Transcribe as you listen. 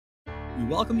We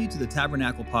welcome you to the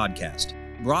Tabernacle Podcast,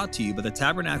 brought to you by the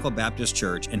Tabernacle Baptist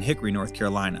Church in Hickory, North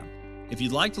Carolina. If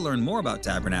you'd like to learn more about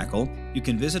Tabernacle, you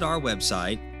can visit our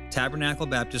website,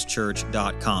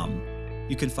 tabernaclebaptistchurch.com.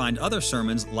 You can find other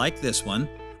sermons like this one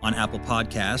on Apple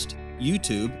Podcast,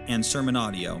 YouTube, and Sermon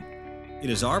Audio. It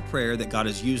is our prayer that God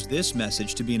has used this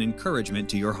message to be an encouragement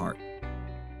to your heart.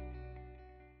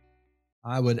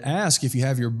 I would ask if you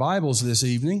have your Bibles this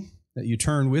evening that you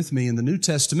turn with me in the New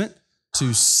Testament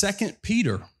to 2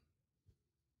 Peter.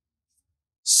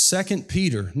 2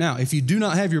 Peter. Now, if you do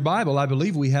not have your Bible, I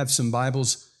believe we have some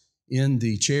Bibles in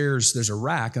the chairs. There's a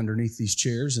rack underneath these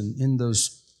chairs, and in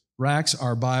those racks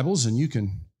are Bibles, and you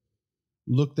can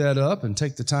look that up and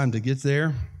take the time to get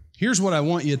there. Here's what I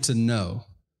want you to know.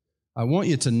 I want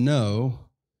you to know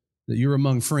that you're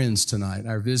among friends tonight.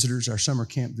 Our visitors, our summer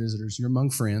camp visitors, you're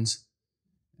among friends.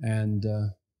 And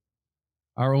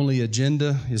our only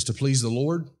agenda is to please the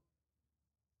Lord,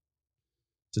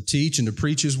 to teach and to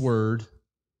preach His Word,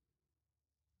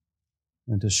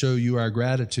 and to show you our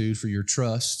gratitude for your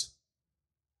trust.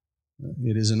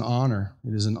 It is an honor.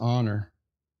 It is an honor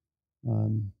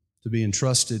to be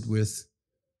entrusted with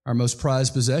our most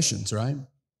prized possessions, right?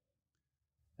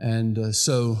 And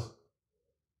so,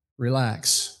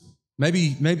 relax.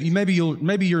 Maybe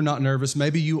you're not nervous.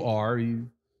 Maybe you are.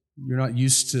 You're not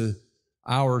used to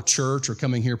our church or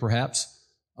coming here, perhaps.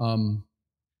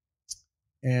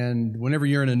 And whenever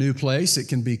you're in a new place, it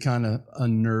can be kind of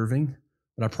unnerving.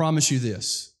 But I promise you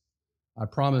this. I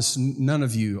promise none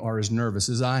of you are as nervous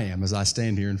as I am as I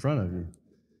stand here in front of you.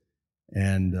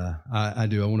 And I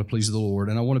do. I want to please the Lord,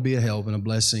 and I want to be a help and a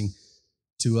blessing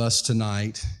to us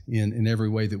tonight in every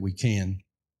way that we can.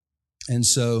 And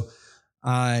so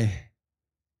I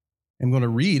am going to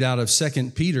read out of 2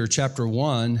 Peter chapter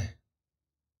 1,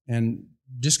 and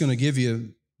just going to give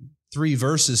you 3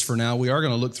 verses for now. We are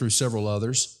going to look through several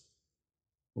others.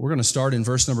 We're going to start in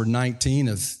verse number 19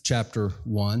 of chapter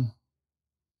 1.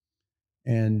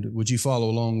 And would you follow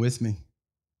along with me?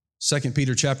 2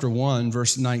 Peter chapter 1,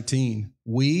 verse 19.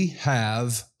 We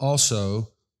have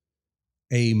also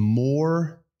a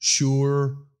more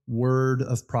sure word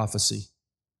of prophecy,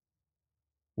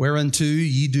 whereunto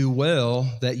ye do well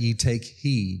that ye take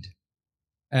heed,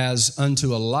 as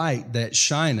unto a light that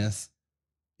shineth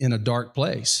in a dark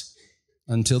place,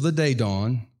 until the day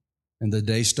dawn and the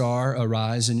day star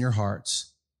arise in your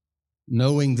hearts,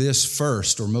 knowing this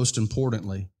first, or most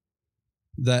importantly,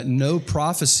 that no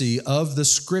prophecy of the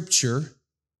Scripture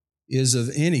is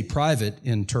of any private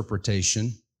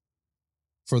interpretation.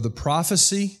 For the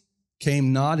prophecy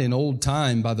came not in old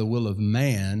time by the will of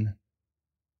man,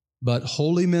 but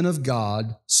holy men of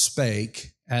God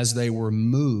spake as they were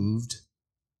moved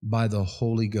by the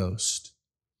Holy Ghost.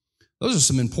 Those are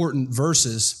some important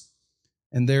verses,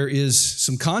 and there is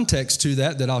some context to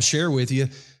that I'll share with you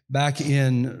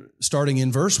starting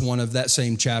in verse 1 of that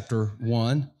same chapter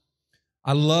 1.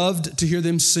 I loved to hear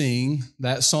them sing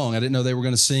that song. I didn't know they were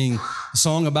going to sing a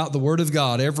song about the Word of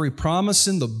God. Every promise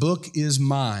in the book is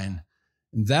mine.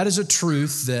 And that is a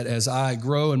truth that as I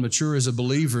grow and mature as a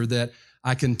believer, that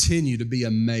I continue to be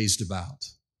amazed about.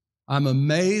 I'm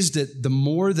amazed at the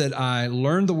more that I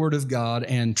learn the Word of God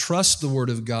and trust the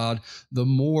Word of God, the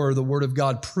more the Word of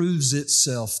God proves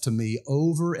itself to me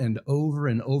over and over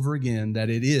and over again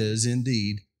that it is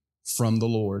indeed from the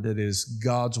Lord. It is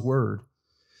God's Word.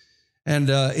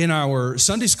 And in our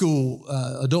Sunday school,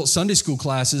 adult Sunday school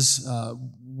classes,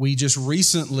 we just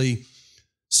recently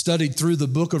studied through the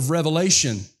book of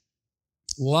Revelation.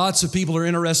 Lots of people are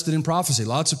interested in prophecy.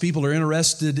 Lots of people are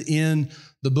interested in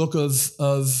the book of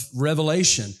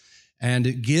Revelation. And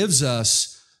it gives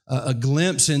us a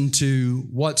glimpse into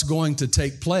what's going to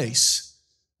take place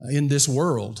in this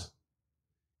world.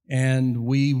 And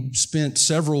we spent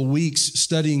several weeks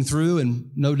studying through,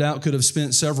 and no doubt could have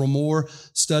spent several more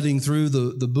studying through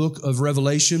the book of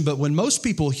Revelation. But when most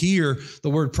people hear the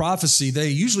word prophecy, they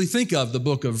usually think of the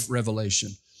book of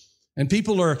Revelation. And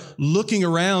people are looking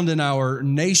around in our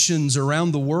nations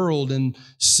around the world and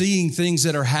seeing things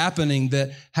that are happening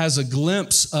that has a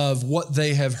glimpse of what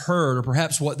they have heard, or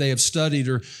perhaps what they have studied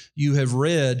or you have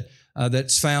read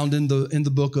that's found in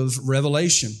the book of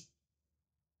Revelation.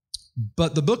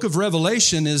 But the book of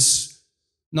Revelation is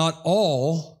not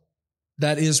all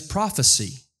that is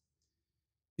prophecy.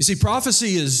 You see,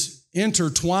 prophecy is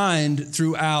intertwined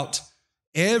throughout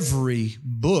every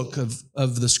book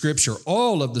of the Scripture,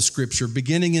 all of the Scripture,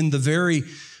 beginning in the very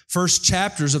first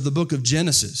chapters of the book of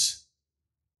Genesis.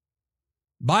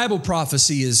 Bible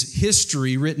prophecy is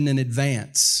history written in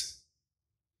advance.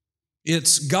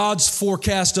 It's God's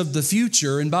forecast of the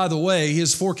future. And by the way,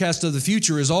 His forecast of the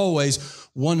future is always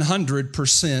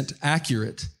 100%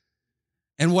 accurate.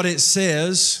 And what it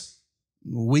says,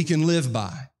 we can live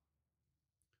by.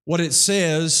 What it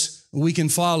says, we can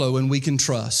follow and we can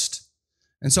trust.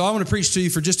 And so I want to preach to you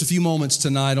for just a few moments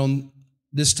tonight on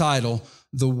this title,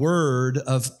 The Word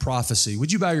of Prophecy.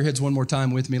 Would you bow your heads one more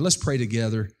time with me? Let's pray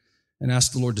together and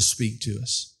ask the Lord to speak to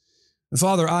us. And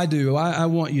Father, I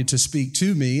want you to speak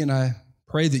to me, and I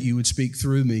pray that you would speak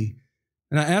through me.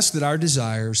 And I ask that our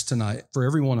desires tonight for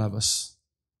every one of us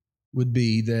would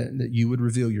be that you would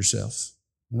reveal yourself.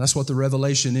 And that's what the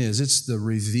revelation is. It's the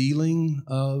revealing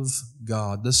of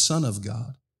God, the Son of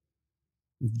God,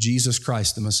 Jesus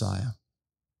Christ, the Messiah.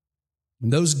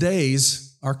 And those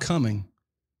days are coming.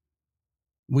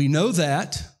 We know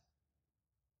that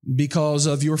because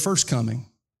of your first coming,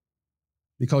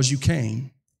 because you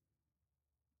came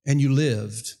and you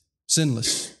lived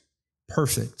sinless,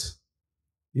 perfect,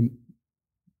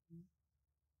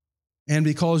 and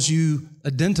because you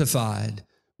identified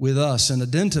with us and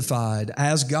identified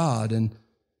as God and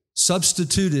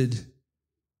substituted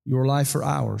your life for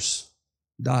ours,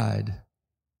 died,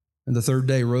 and the third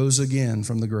day rose again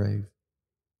from the grave,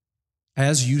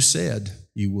 as you said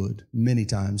you would many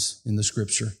times in the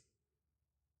Scripture.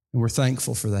 And we're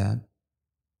thankful for that.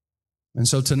 And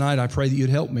so tonight I pray that you'd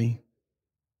help me,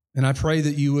 and I pray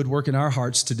that you would work in our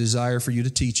hearts to desire for you to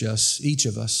teach us, each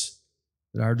of us,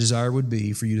 that our desire would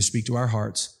be for you to speak to our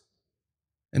hearts.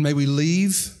 And may we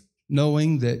leave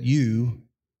knowing that you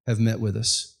have met with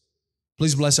us.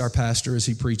 Please bless our pastor as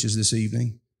he preaches this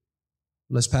evening.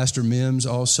 Bless Pastor Mims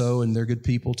also and their good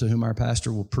people to whom our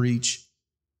pastor will preach.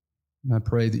 And I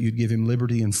pray that you'd give him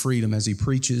liberty and freedom as he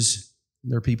preaches.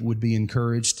 Their people would be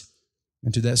encouraged.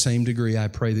 And to that same degree, I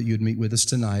pray that you'd meet with us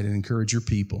tonight and encourage your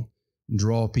people and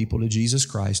draw people to Jesus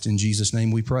Christ. In Jesus'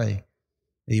 name we pray.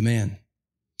 Amen.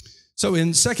 So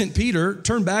in 2 Peter,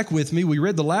 turn back with me. We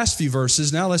read the last few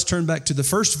verses. Now let's turn back to the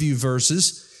first few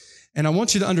verses. And I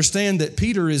want you to understand that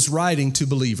Peter is writing to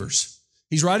believers.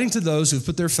 He's writing to those who've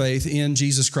put their faith in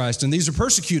Jesus Christ. And these are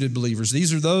persecuted believers.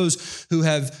 These are those who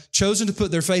have chosen to put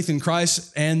their faith in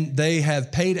Christ, and they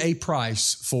have paid a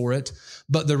price for it,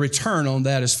 but the return on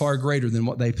that is far greater than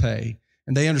what they pay.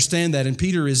 And they understand that, and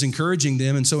Peter is encouraging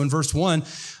them. And so in verse 1,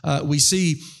 we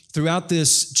see throughout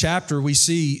this chapter, we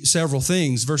see several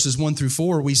things. Verses 1 through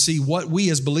 4, we see what we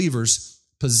as believers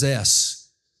possess.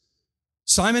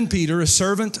 Simon Peter, a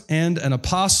servant and an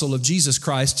apostle of Jesus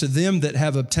Christ, to them that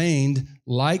have obtained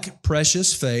like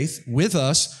precious faith with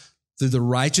us through the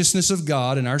righteousness of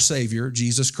God and our Savior,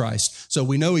 Jesus Christ. So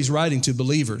we know he's writing to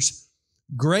believers.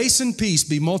 Grace and peace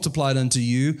be multiplied unto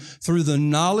you through the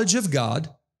knowledge of God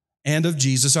and of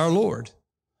Jesus our Lord,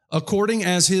 according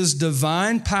as his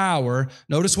divine power,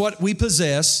 notice what we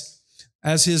possess,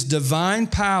 as his divine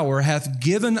power hath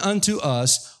given unto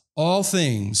us all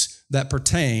things that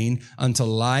pertain unto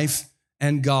life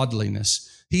and godliness.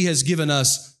 He has given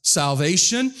us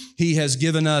salvation. He has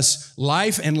given us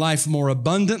life and life more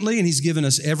abundantly, and he's given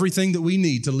us everything that we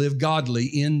need to live godly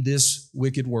in this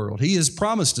wicked world. He has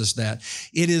promised us that.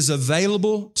 It is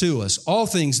available to us, all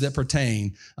things that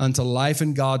pertain unto life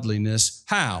and godliness.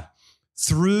 How?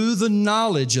 Through the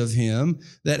knowledge of him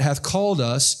that hath called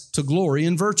us to glory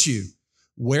and virtue,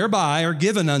 whereby are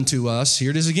given unto us,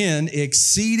 here it is again,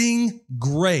 exceeding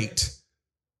great.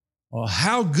 Well,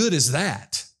 how good is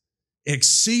that?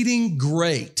 Exceeding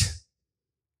great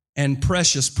and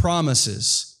precious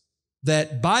promises,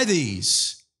 that by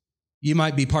these ye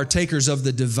might be partakers of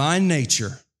the divine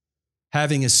nature,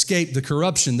 having escaped the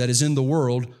corruption that is in the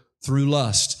world through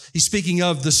lust. He's speaking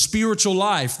of the spiritual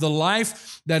life, the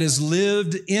life that is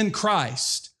lived in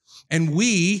Christ. And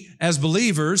we, as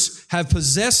believers, have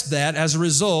possessed that as a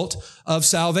result of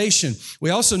salvation.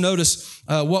 We also notice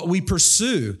what we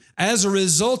pursue. As a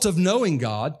result of knowing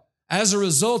God, as a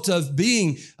result of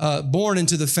being born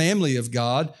into the family of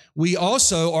God, we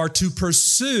also are to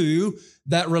pursue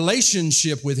that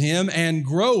relationship with him and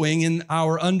growing in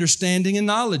our understanding and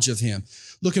knowledge of him.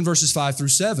 Look in verses 5 through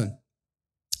 7.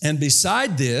 And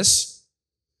beside this,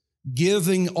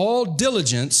 giving all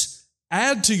diligence,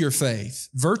 add to your faith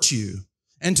virtue,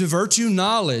 and to virtue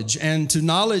knowledge, and to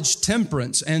knowledge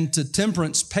temperance, and to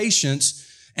temperance patience,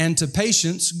 and to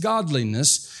patience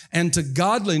godliness, and to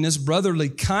godliness brotherly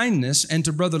kindness, and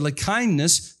to brotherly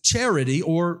kindness charity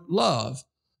or love.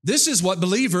 This is what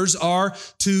believers are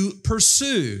to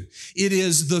pursue. It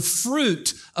is the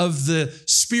fruit of the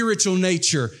spiritual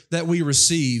nature that we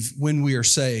receive when we are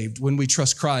saved, when we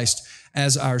trust Christ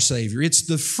as our Savior. It's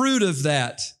the fruit of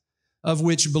that of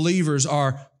which believers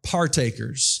are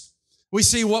partakers. We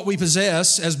see what we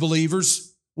possess as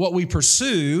believers what we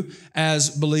pursue as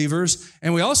believers,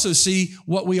 and we also see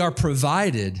what we are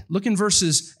provided. Look in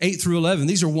verses 8 through 11.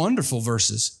 These are wonderful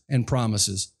verses and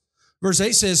promises. Verse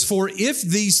 8 says, "For if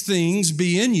these things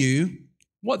be in you,"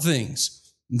 what things?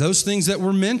 Those things that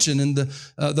were mentioned in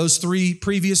those three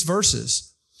previous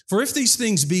verses. "For if these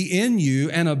things be in you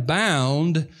and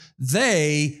abound,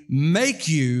 they make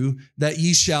you that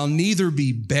ye shall neither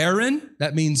be barren,"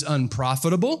 that means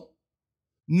unprofitable,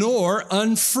 "nor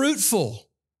unfruitful,"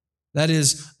 that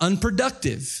is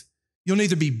unproductive. You'll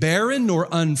neither be barren nor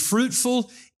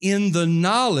unfruitful in the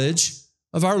knowledge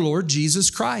of our Lord Jesus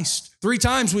Christ. 3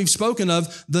 times we've spoken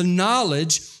of the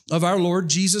knowledge of our Lord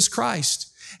Jesus Christ.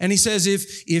 And he says,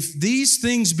 if these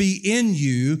things be in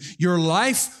you, your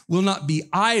life will not be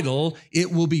idle.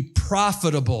 It will be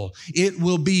profitable. It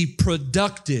will be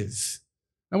productive.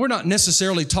 Now, we're not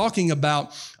necessarily talking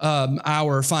about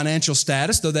our financial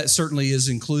status, though that certainly is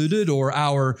included, or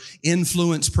our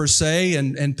influence per se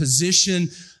and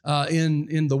position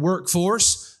in the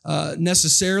workforce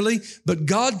necessarily. But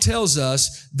God tells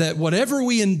us that whatever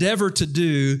we endeavor to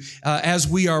do as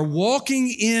we are walking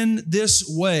in this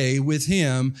way with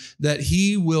Him, that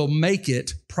He will make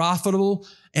it profitable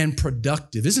and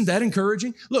productive. Isn't that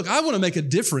encouraging? Look, I want to make a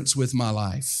difference with my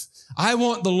life. I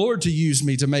want the Lord to use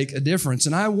me to make a difference,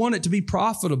 and I want it to be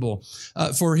profitable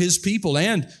for His people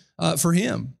and for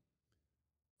Him.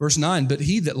 Verse 9, "But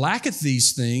he that lacketh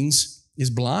these things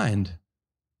is blind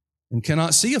and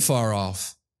cannot see afar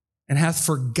off, and hath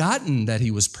forgotten that he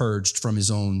was purged from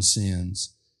his own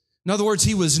sins." In other words,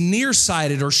 he was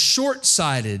nearsighted or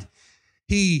short-sighted.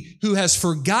 He who has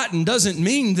forgotten doesn't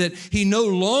mean that he no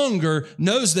longer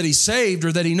knows that he's saved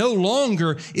or that he no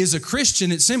longer is a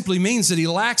Christian. It simply means that he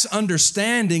lacks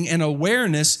understanding and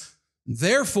awareness.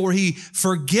 Therefore, he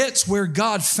forgets where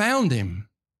God found him.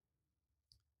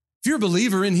 If you're a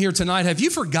believer in here tonight, have you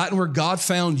forgotten where God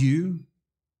found you?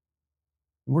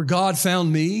 Where God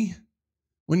found me?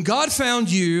 When God found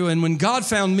you and when God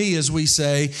found me, as we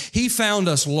say, He found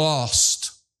us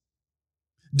lost,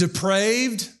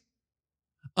 depraved,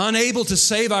 unable to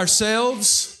save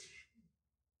ourselves,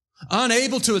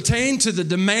 unable to attain to the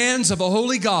demands of a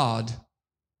holy God.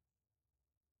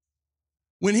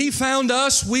 When He found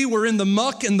us, we were in the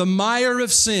muck and the mire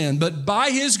of sin, but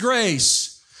by His grace,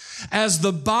 as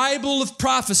the Bible of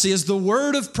prophecy, as the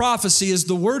word of prophecy, as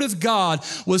the word of God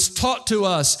was taught to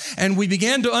us, and we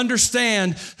began to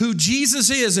understand who Jesus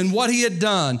is and what He had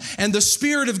done, and the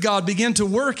Spirit of God began to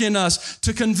work in us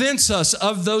to convince us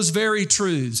of those very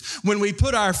truths. When we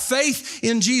put our faith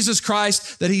in Jesus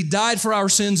Christ, that He died for our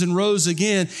sins and rose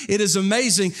again, it is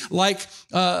amazing, like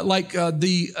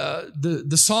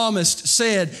the psalmist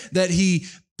said, that He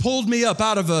pulled me up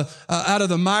out of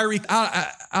a miry pit,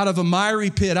 out of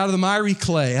the miry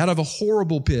clay, out of a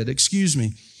horrible pit,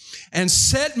 and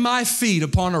set my feet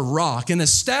upon a rock and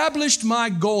established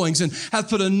my goings and hath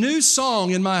put a new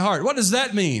song in my heart. What does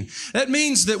that mean? That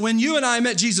means that when you and I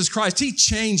met Jesus Christ, He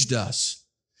changed us.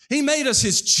 He made us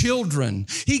His children.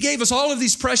 He gave us all of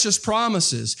these precious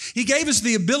promises. He gave us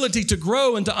the ability to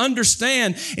grow and to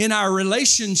understand in our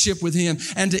relationship with Him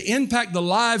and to impact the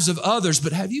lives of others.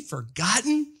 But have you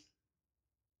forgotten?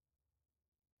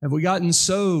 Have we gotten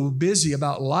so busy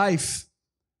about life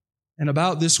and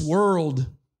about this world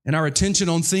and our attention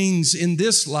on things in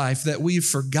this life that we've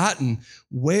forgotten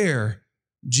where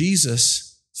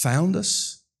Jesus found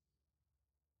us?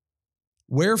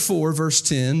 "Wherefore," verse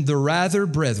 10, "the rather,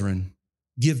 brethren,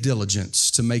 give diligence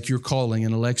to make your calling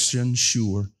and election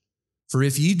sure. For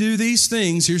if ye do these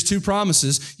things," here's 2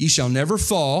 promises, "ye shall never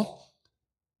fall."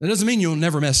 That doesn't mean you'll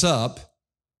never mess up.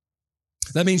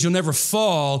 That means you'll never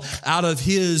fall out of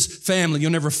His family.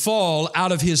 You'll never fall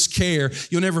out of His care.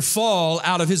 You'll never fall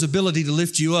out of His ability to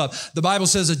lift you up. The Bible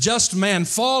says, "A just man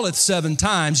falleth 7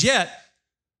 times, yet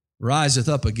riseth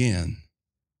up again."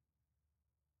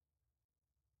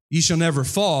 "Ye shall never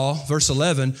fall," verse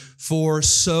 11, for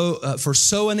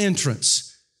so an entrance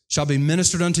shall be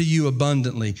ministered unto you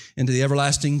abundantly into the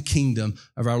everlasting kingdom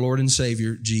of our Lord and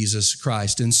Savior, Jesus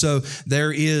Christ. And so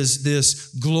there is this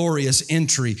glorious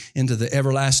entry into the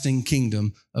everlasting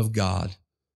kingdom of God.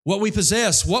 What we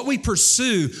possess, what we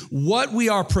pursue, what we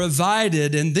are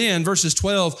provided, and then verses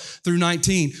 12 through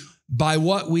 19, by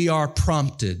what we are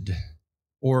prompted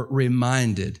or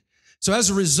reminded. So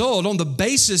as a result, on the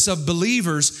basis of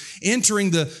believers entering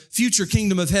the future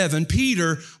kingdom of heaven,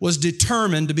 Peter was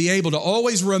determined to be able to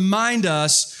always remind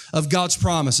us of God's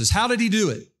promises. How did he do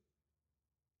it?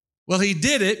 Well, he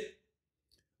did it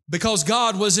because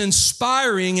God was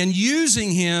inspiring and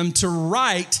using him to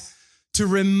write, to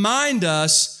remind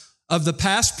us of the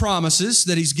past promises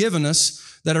that He's given us,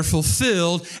 that are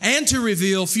fulfilled and to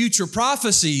reveal future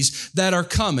prophecies that are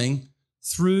coming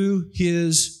through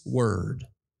His Word.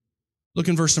 Look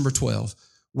in verse number 12.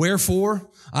 Wherefore,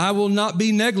 I will not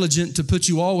be negligent to put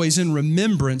you always in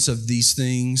remembrance of these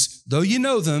things, though you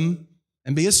know them,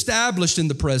 and be established in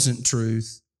the present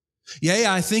truth. Yea,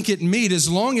 I think it meet, as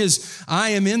long as I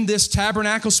am in this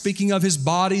tabernacle, speaking of His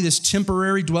body, this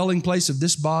temporary dwelling place of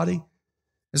this body,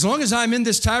 as long as I'm in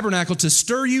this tabernacle, to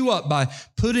stir you up by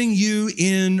putting you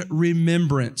in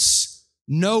remembrance,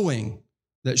 knowing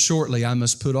that shortly I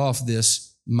must put off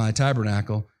this, my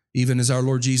tabernacle, even as our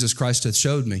Lord Jesus Christ hath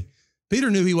showed me. Peter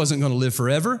knew he wasn't going to live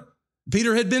forever.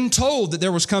 Peter had been told that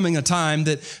there was coming a time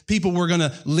that people were going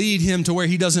to lead him to where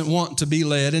he doesn't want to be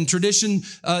led. And tradition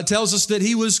tells us that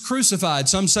he was crucified,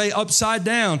 some say upside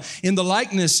down, in the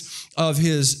likeness of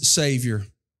his Savior.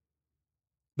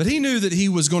 But he knew that he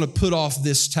was going to put off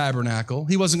this tabernacle.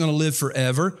 He wasn't going to live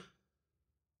forever.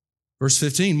 Verse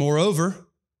 15, moreover,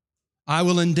 I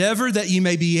will endeavor that ye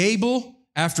may be able,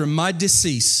 after my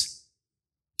decease,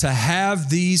 to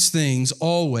have these things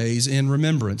always in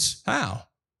remembrance. How?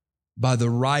 By the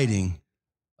writing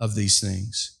of these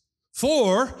things.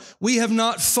 For we have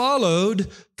not followed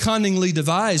cunningly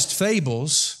devised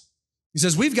fables. He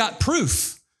says, we've got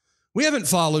proof. We haven't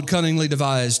followed cunningly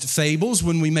devised fables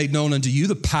when we made known unto you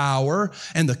the power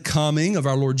and the coming of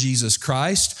our Lord Jesus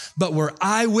Christ, but were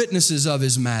eyewitnesses of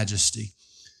His majesty.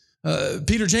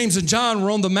 Peter, James, and John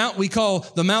were on the mount we call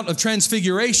the Mount of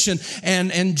Transfiguration,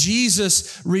 and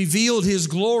Jesus revealed His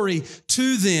glory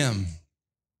to them.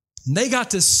 And they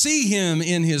got to see Him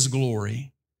in His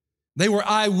glory. They were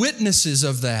eyewitnesses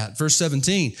of that. Verse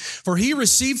 17, for He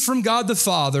received from God the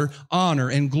Father honor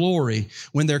and glory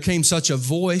when there came such a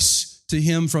voice to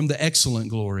Him from the excellent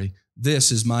glory.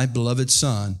 This is my beloved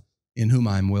Son, in whom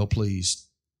I am well pleased.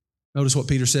 Notice what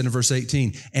Peter said in verse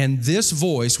 18. And this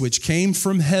voice which came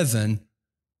from heaven,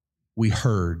 we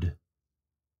heard.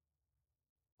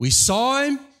 We saw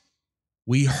Him.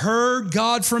 We heard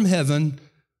God from heaven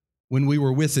when we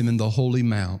were with Him in the holy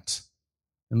mount.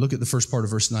 And look at the first part of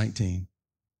verse 19,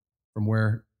 from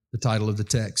where the title of the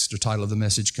text or title of the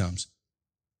message comes.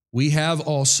 We have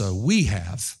also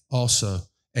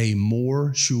a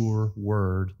more sure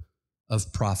word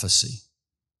of prophecy.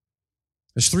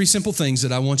 There's three simple things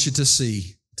that I want you to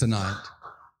see tonight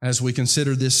as we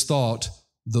consider this thought,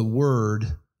 the word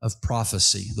of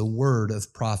prophecy, the word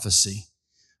of prophecy.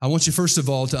 I want you first of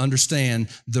all to understand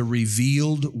the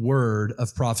revealed word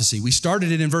of prophecy. We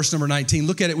started it in verse number 19.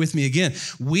 Look at it with me again.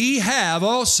 We have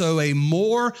also a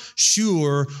more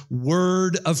sure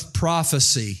word of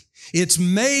prophecy. It's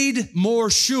made more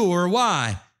sure.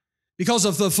 Why? Because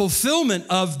of the fulfillment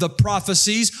of the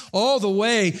prophecies all the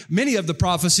way, many of the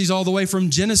prophecies all the way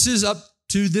from Genesis up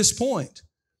to this point.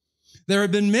 There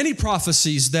have been many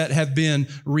prophecies that have been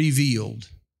revealed.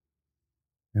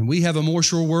 And we have a more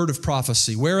sure word of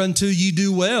prophecy, whereunto ye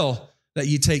do well that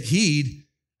ye take heed,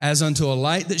 as unto a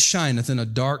light that shineth in a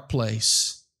dark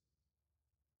place,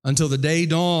 until the day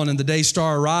dawn and the day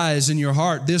star arise in your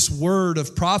heart. This word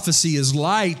of prophecy is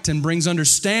light and brings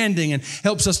understanding and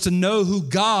helps us to know who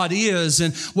God is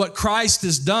and what Christ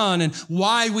has done and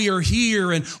why we are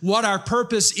here and what our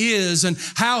purpose is and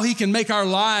how He can make our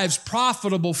lives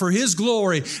profitable for His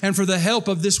glory and for the help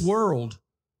of this world.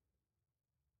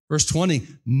 Verse 20,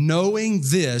 knowing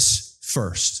this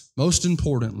first, most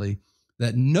importantly,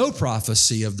 that no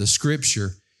prophecy of the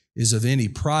Scripture is of any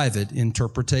private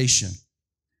interpretation.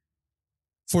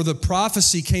 For the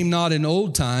prophecy came not in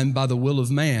old time by the will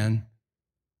of man,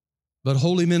 but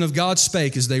holy men of God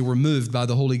spake as they were moved by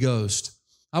the Holy Ghost.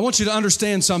 I want you to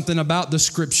understand something about the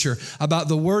Scripture, about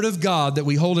the Word of God that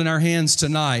we hold in our hands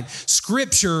tonight.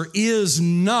 Scripture is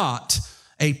not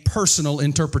a personal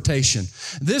interpretation.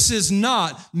 This is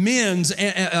not men's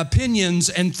opinions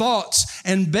and thoughts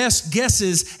and best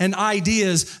guesses and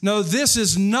ideas. No, this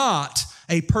is not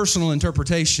a personal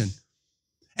interpretation.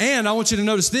 And I want you to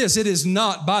notice this, it is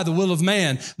not by the will of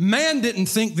man. Man didn't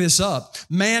think this up.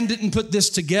 Man didn't put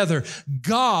this together.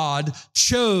 God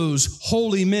chose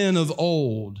holy men of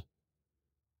old.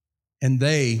 And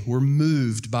they were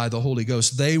moved by the Holy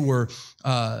Ghost. They were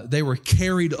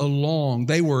carried along.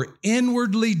 They were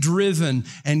inwardly driven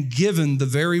and given the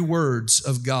very words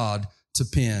of God to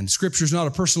pen. Scripture is not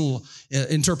a personal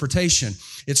interpretation.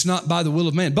 It's not by the will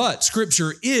of man, but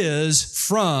Scripture is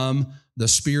from the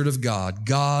Spirit of God,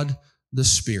 God the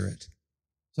Spirit.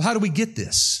 So how do we get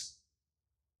this?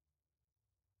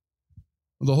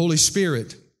 Well, the Holy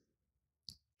Spirit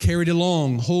carried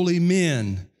along holy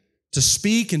men to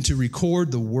speak and to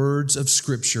record the words of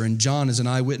Scripture. And John is an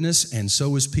eyewitness, and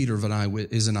so is Peter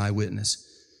is an eyewitness.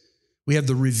 We have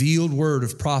the revealed word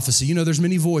of prophecy. You know, there's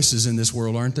many voices in this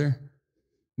world, aren't there?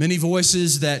 Many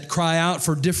voices that cry out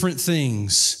for different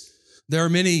things. There are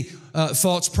many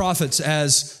false prophets,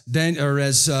 as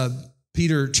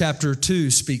Peter chapter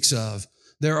 2 speaks of.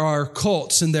 There are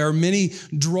cults and there are many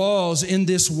draws in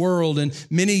this world and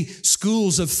many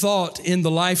schools of thought in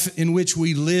the life in which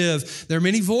we live. There are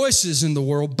many voices in the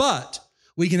world, but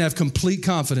we can have complete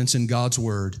confidence in God's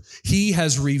word. He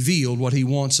has revealed what He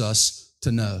wants us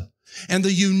to know. And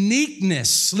the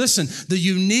uniqueness, listen, the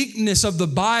uniqueness of the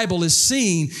Bible is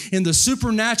seen in the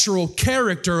supernatural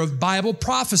character of Bible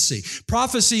prophecy.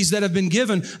 Prophecies that have been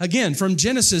given, again, from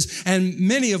Genesis, and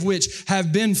many of which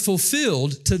have been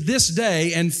fulfilled to this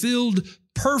day and filled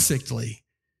perfectly.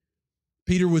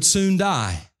 Peter would soon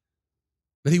die,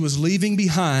 but he was leaving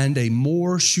behind a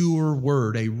more sure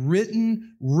word, a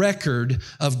written record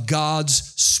of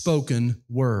God's spoken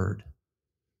word.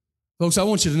 Folks, I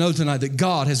want you to know tonight that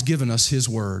God has given us His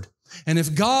word. And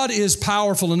if God is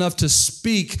powerful enough to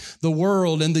speak the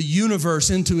world and the universe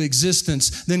into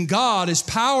existence, then God is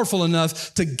powerful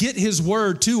enough to get His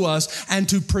word to us and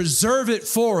to preserve it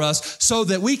for us so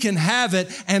that we can have it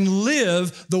and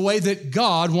live the way that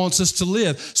God wants us to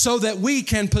live, so that we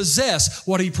can possess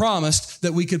what He promised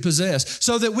that we could possess,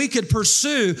 so that we could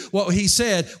pursue what He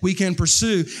said we can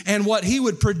pursue, and what He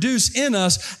would produce in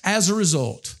us as a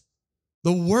result.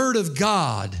 The Word of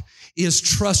God is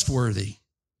trustworthy.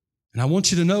 And I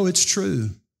want you to know it's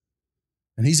true.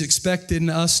 And He's expecting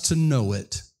us to know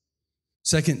it.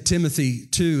 2 Timothy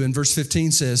 2 and verse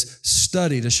 15 says,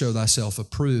 "Study to show thyself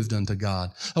approved unto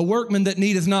God, a workman that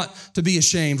needeth not to be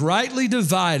ashamed, rightly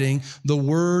dividing the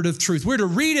word of truth." We're to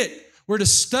read it. We're to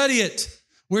study it.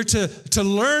 We're to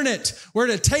learn it. We're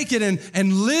to take it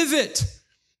and live it.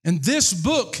 And this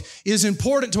book is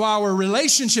important to our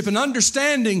relationship and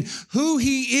understanding who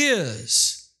He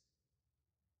is.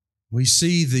 We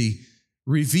see the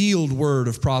revealed word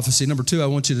of prophecy. Number 2, I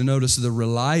want you to notice the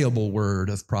reliable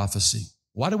word of prophecy.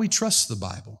 Why do we trust the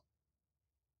Bible?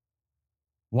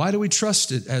 Why do we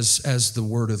trust it as the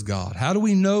word of God? How do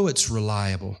we know it's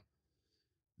reliable?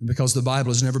 Because the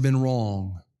Bible has never been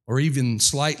wrong or even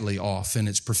slightly off in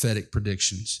its prophetic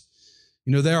predictions.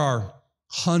 You know, there are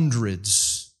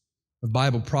hundreds of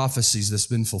Bible prophecies that's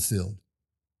been fulfilled.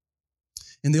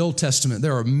 In the Old Testament,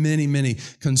 there are many, many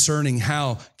concerning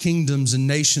how kingdoms and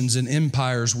nations and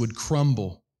empires would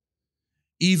crumble.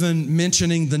 Even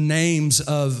mentioning the names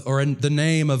of, or the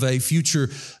name of a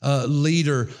future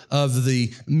leader of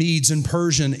the Medes and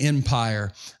Persian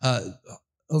Empire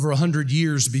over 100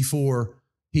 years before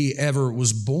he ever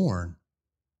was born.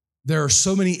 There are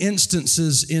so many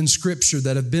instances in Scripture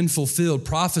that have been fulfilled,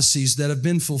 prophecies that have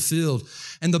been fulfilled.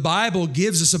 And the Bible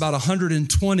gives us about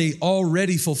 120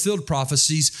 already fulfilled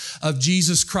prophecies of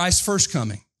Jesus Christ's first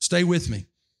coming. Stay with me.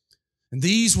 And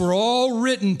these were all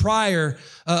written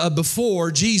before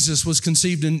Jesus was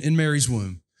conceived in Mary's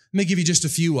womb. Let me give you just a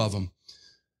few of them.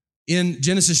 In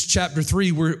Genesis chapter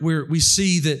 3, where we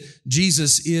see that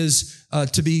Jesus is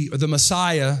to be, the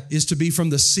Messiah is to be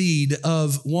from the seed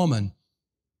of woman.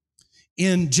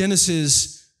 In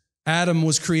Genesis, Adam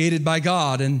was created by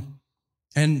God, and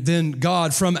then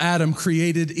God from Adam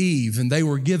created Eve, and they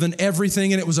were given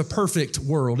everything, and it was a perfect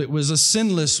world. It was a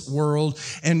sinless world,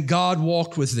 and God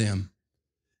walked with them.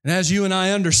 And as you and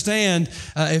I understand,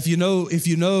 if you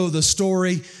know the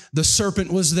story, the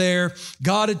serpent was there.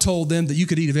 God had told them that you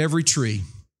could eat of every tree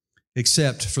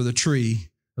except for the tree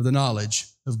of the knowledge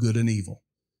of good and evil.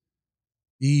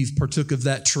 Eve partook of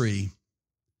that tree.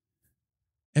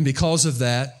 And because of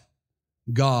that,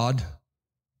 God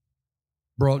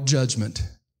brought judgment.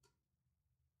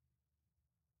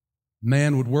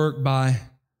 Man would work by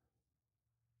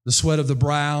the sweat of the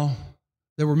brow.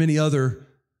 There were many other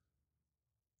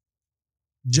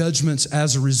judgments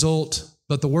as a result,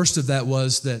 but the worst of that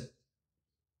was that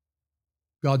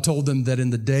God told them that in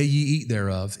the day ye eat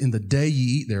thereof,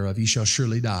 ye shall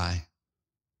surely die.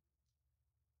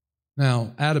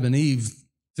 Now, Adam and Eve,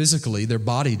 physically, their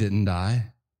body didn't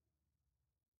die.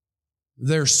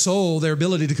 Their soul, their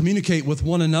ability to communicate with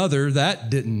one another,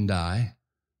 that didn't die.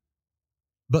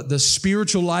 But the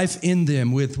spiritual life in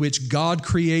them with which God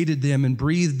created them and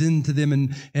breathed into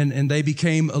them and they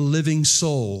became a living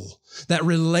soul. That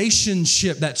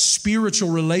relationship, that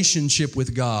spiritual relationship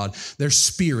with God, their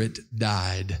spirit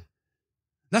died.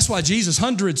 That's why Jesus,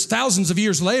 hundreds, thousands of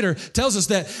years later, tells us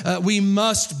that we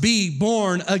must be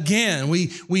born again.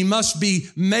 We must be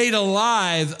made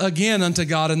alive again unto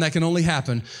God, and that can only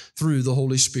happen through the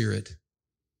Holy Spirit.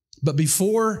 But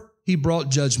before He brought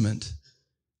judgment,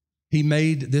 He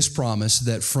made this promise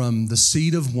that from the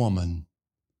seed of woman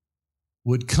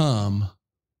would come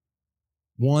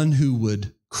one who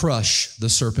would crush the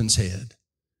serpent's head.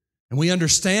 And we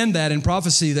understand that in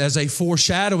prophecy as a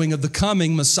foreshadowing of the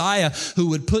coming Messiah who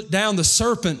would put down the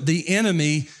serpent, the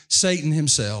enemy, Satan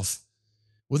himself.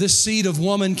 Well, this seed of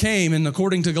woman came, and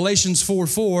according to Galatians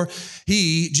 4:4,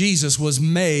 he, Jesus, was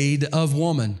made of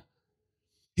woman.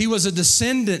 He was a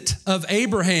descendant of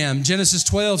Abraham. Genesis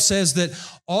 12 says that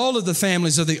all of the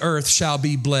families of the earth shall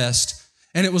be blessed.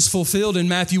 And it was fulfilled in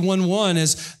Matthew 1:1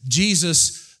 as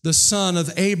Jesus, the son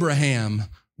of Abraham,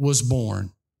 was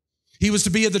born. He was to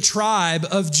be of the tribe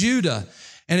of Judah.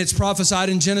 And it's prophesied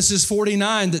in Genesis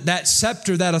 49 that that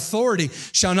scepter, that authority,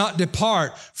 shall not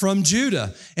depart from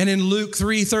Judah. And in Luke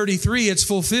 3:33, it's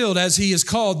fulfilled as he is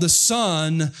called the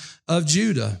Son of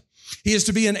Judah. He is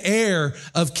to be an heir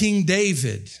of King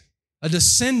David, a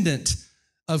descendant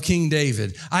of King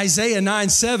David. Isaiah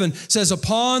 9:7 says,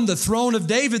 upon the throne of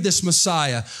David, this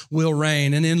Messiah will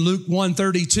reign. And in Luke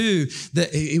 1:32,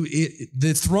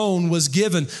 the throne was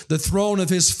given. The throne of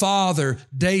his father,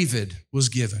 David, was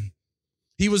given.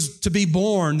 He was to be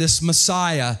born, this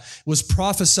Messiah was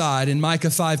prophesied in Micah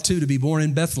 5:2 to be born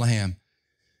in Bethlehem.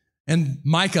 And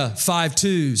Micah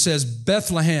 5:2 says,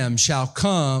 Bethlehem shall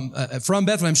come, from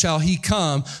Bethlehem shall he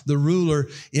come, the ruler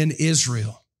in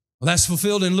Israel. Well, that's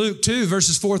fulfilled in Luke 2,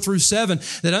 verses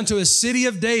 4-7, that unto a city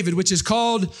of David, which is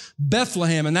called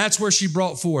Bethlehem, and that's where she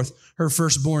brought forth her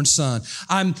firstborn son.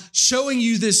 I'm showing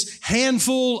you this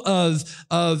handful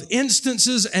of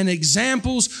instances and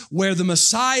examples where the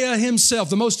Messiah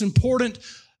himself, the most important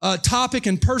topic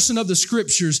and person of the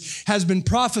Scriptures, has been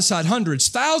prophesied hundreds,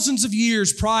 thousands of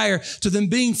years prior to them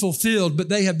being fulfilled, but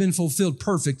they have been fulfilled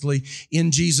perfectly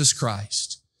in Jesus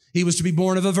Christ. He was to be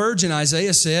born of a virgin,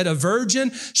 Isaiah said, a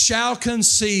virgin shall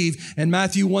conceive. And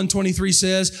Matthew 1:23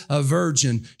 says, a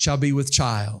virgin shall be with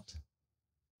child.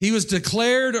 He was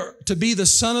declared to be the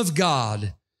Son of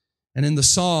God. And in the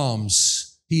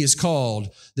Psalms, he is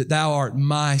called that thou art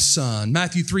my son.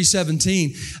 Matthew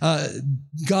 3:17,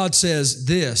 God says,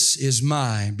 this is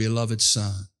my beloved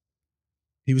son.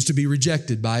 He was to be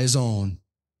rejected by his own.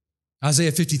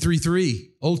 Isaiah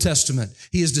 53:3, Old Testament,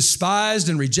 he is despised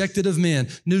and rejected of men.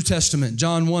 New Testament,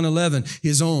 John 1:11,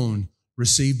 his own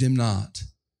received him not.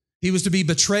 He was to be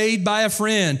betrayed by a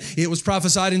friend. It was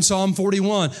prophesied in Psalm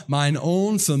 41, mine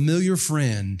own familiar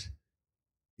friend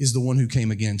is the one who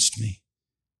came against me.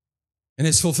 And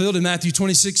it's fulfilled in Matthew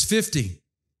 26:50,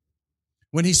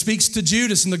 when he speaks to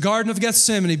Judas in the Garden of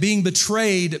Gethsemane, being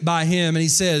betrayed by him, and he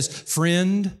says,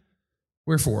 friend,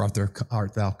 wherefore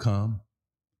art thou come?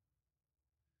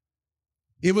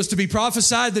 It was to be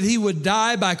prophesied that he would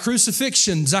die by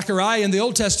crucifixion. Zechariah in the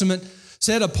Old Testament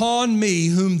said, upon me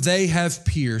whom they have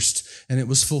pierced. And it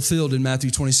was fulfilled in Matthew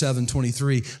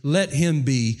 27:23. Let him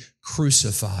be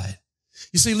crucified.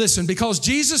 You see, listen, because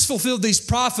Jesus fulfilled these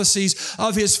prophecies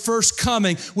of his first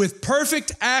coming with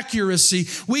perfect accuracy,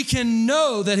 we can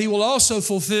know that he will also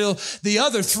fulfill the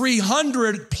other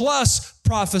 300 plus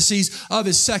prophecies of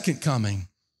his second coming.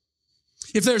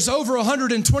 If there's over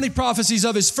 120 prophecies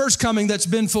of his first coming that's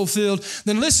been fulfilled,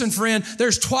 then listen, friend,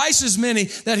 there's twice as many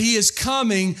that he is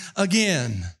coming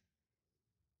again.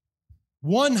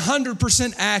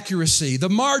 100% accuracy. The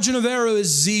margin of error is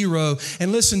zero.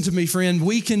 And listen to me, friend,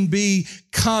 we can be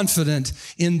confident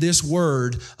in this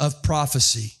word of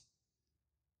prophecy.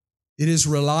 It is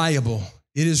reliable.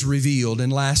 It is revealed.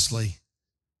 And lastly,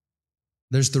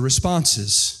 there's the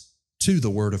responses to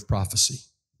the word of prophecy.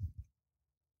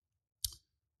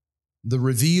 The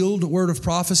revealed word of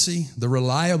prophecy, the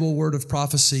reliable word of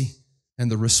prophecy,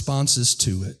 and the responses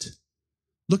to it.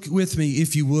 Look with me,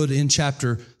 if you would, in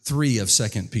chapter 3 of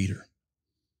 2 Peter.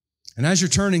 And as you're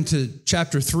turning to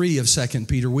chapter 3 of 2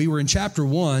 Peter, we were in chapter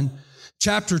 1.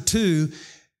 Chapter 2,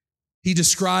 he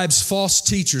describes false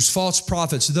teachers, false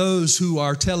prophets, those who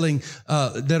are telling,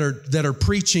 that are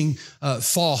preaching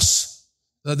false,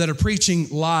 that are preaching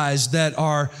lies, that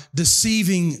are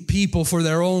deceiving people for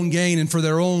their own gain and for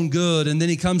their own good. And then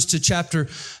he comes to chapter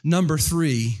number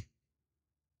 3.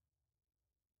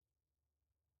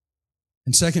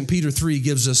 And 2 Peter 3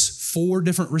 gives us 4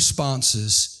 different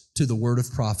responses to the word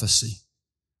of prophecy.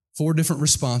 4 different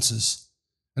responses.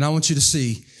 And I want you to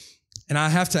see, and I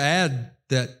have to add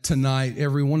that tonight,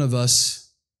 every one of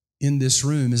us in this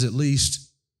room is at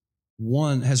least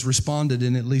one, has responded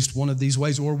in at least one of these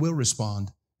ways, or will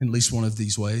respond in at least one of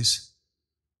these ways.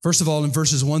 First of all, in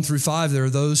verses 1 through 5, there are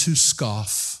those who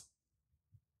scoff,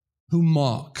 who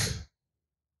mock,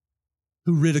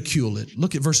 who ridicule it.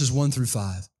 Look at verses 1 through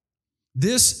 5.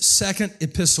 This second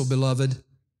epistle, beloved,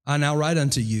 I now write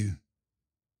unto you,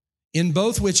 in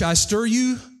both which I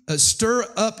stir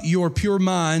up your pure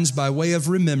minds by way of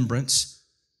remembrance,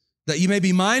 that you may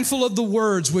be mindful of the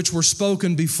words which were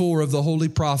spoken before of the holy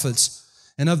prophets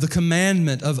and of the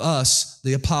commandment of us,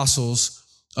 the apostles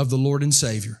of the Lord and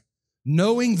Savior.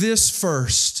 Knowing this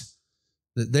first,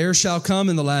 that there shall come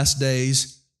in the last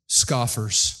days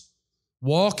scoffers,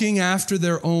 walking after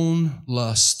their own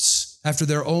lusts, after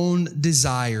their own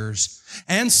desires,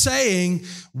 and saying,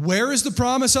 where is the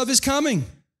promise of his coming?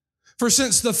 For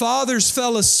since the fathers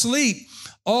fell asleep,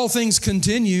 all things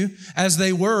continue as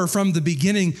they were from the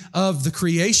beginning of the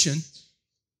creation.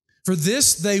 For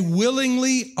this they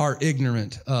willingly are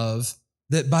ignorant of,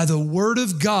 that by the word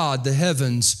of God the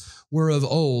heavens were of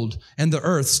old, and the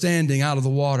earth standing out of the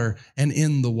water and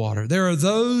in the water. There are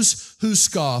those who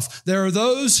scoff. There are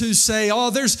those who say,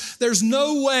 there's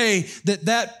no way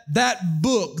that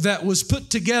book that was put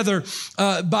together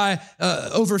by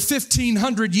over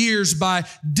 1,500 years by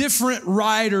different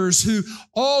writers who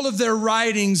all of their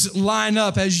writings line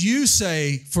up, as you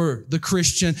say, for the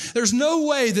Christian. There's no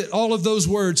way that all of those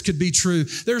words could be true.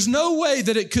 There's no way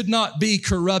that it could not be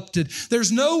corrupted.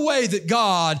 There's no way that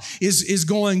God is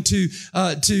going to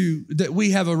that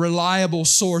we have a reliable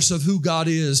source of who God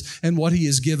is and what He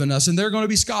has given us. And there are going to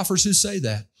be scoffers who say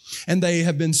that. And they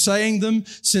have been saying them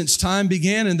since time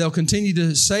began, and they'll continue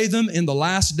to say them in the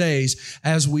last days,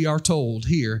 as we are told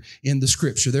here in the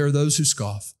Scripture. There are those who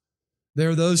scoff. There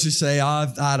are those who say,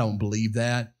 I don't believe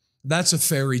that. That's a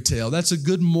fairy tale. That's a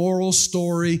good moral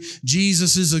story.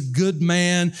 Jesus is a good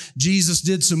man. Jesus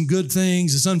did some good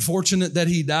things. It's unfortunate that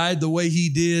He died the way He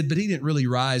did, but He didn't really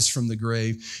rise from the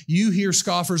grave. You hear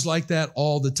scoffers like that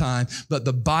all the time, but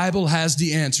the Bible has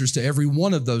the answers to every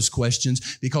one of those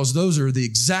questions, because those are the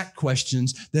exact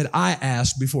questions that I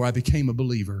asked before I became a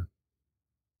believer.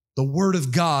 The Word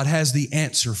of God has the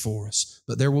answer for us,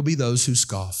 but there will be those who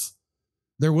scoff.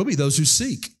 There will be those who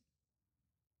seek.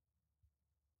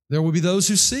 There will be those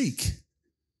who seek.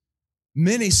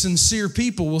 Many sincere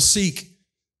people will seek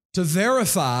to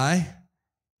verify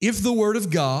if the Word of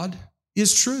God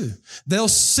is true. They'll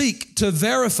seek to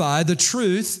verify the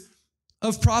truth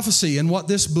of prophecy and what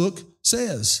this book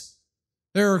says.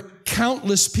 There are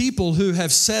countless people who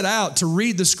have set out to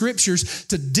read the Scriptures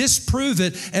to disprove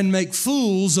it and make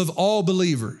fools of all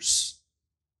believers.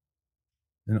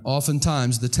 And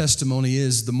oftentimes the testimony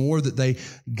is the more that they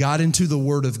got into the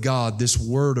Word of God, this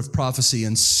word of prophecy,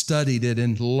 and studied it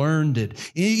and learned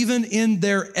it, even in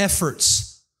their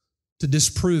efforts to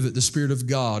disprove it, the Spirit of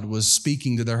God was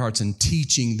speaking to their hearts and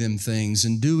teaching them things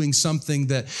and doing something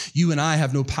that you and I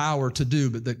have no power to do,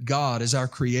 but that God, as our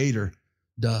Creator,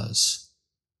 does.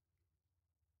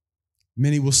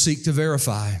 Many will seek to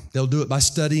verify. They'll do it by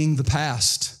studying the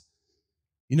past.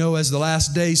 You know, as the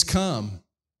last days come,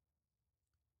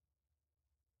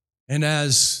 and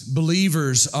as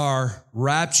believers are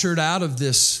raptured out of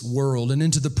this world and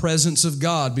into the presence of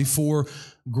God before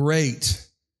great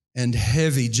and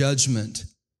heavy judgment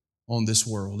on this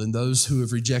world, and those who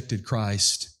have rejected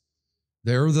Christ,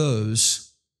 there are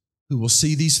those who will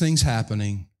see these things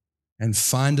happening and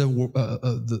find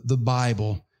the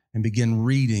Bible and begin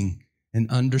reading and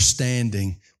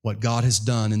understanding what God has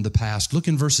done in the past. Look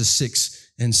in verses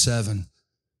 6 and 7.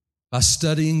 By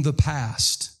studying the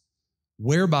past,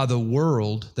 whereby the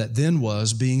world that then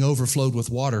was, being overflowed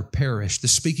with water, perished.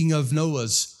 Speaking of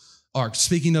Noah's ark,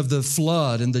 speaking of the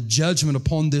flood and the judgment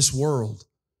upon this world.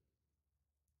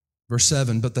 Verse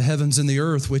 7, but the heavens and the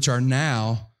earth, which are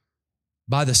now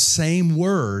by the same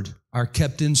word, are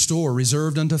kept in store,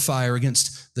 reserved unto fire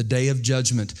against the day of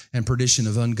judgment and perdition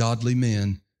of ungodly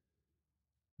men.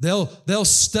 They'll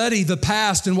study the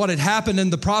past and what had happened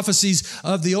in the prophecies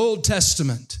of the Old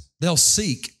Testament. They'll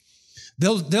seek.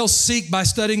 They'll seek by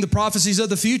studying the prophecies of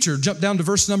the future. Jump down to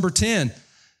verse number 10.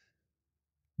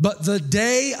 But the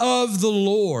day of the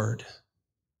Lord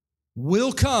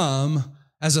will come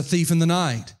as a thief in the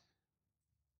night,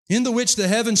 in the which the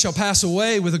heavens shall pass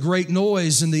away with a great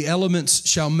noise, and the elements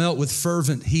shall melt with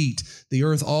fervent heat. The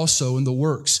earth also and the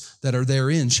works that are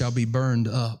therein shall be burned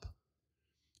up.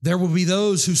 There will be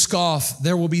those who scoff.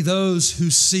 There will be those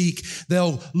who seek.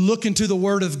 They'll look into the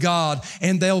Word of God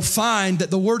and they'll find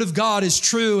that the Word of God is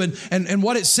true, and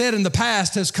what it said in the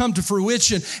past has come to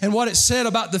fruition, and what it said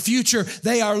about the future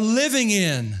they are living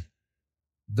in.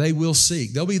 They will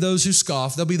seek. There'll be those who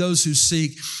scoff. There'll be those who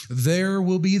seek. There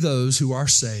will be those who are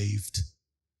saved,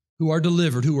 who are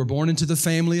delivered, who are born into the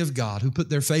family of God, who put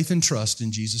their faith and trust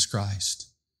in Jesus Christ.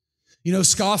 You know,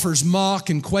 scoffers mock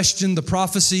and question the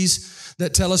prophecies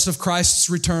that tell us of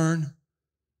Christ's return.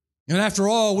 And after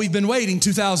all, we've been waiting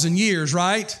 2,000 years,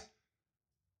 right?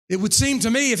 It would seem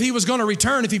to me if He was going to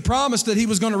return, if He promised that He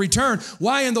was going to return,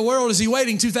 why in the world is He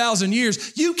waiting 2,000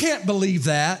 years? You can't believe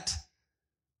that.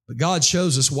 But God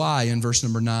shows us why in verse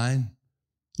number 9.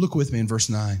 Look with me in verse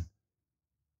 9.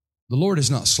 The Lord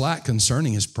is not slack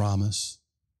concerning His promise.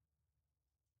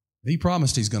 He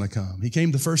promised He's going to come. He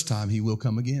came the first time. He will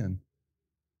come again.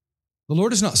 The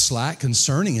Lord is not slack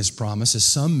concerning His promise, as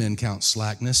some men count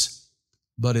slackness,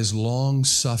 but is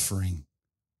long-suffering,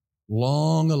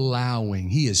 long-allowing.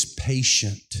 He is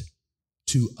patient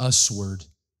to usward.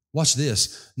 Watch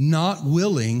this. Not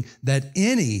willing that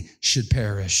any should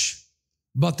perish,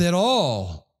 but that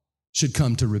all should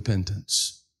come to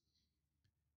repentance.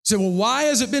 You say, well, why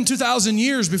has it been 2,000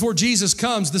 years before Jesus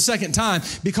comes the second time?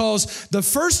 Because the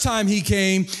first time He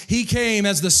came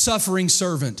as the suffering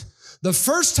servant. The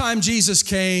first time Jesus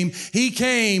came, He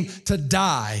came to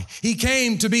die. He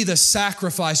came to be the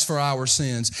sacrifice for our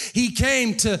sins. He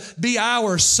came to be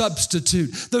our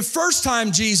substitute. The first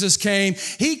time Jesus came,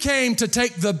 He came to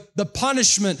take the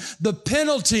punishment, the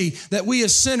penalty that we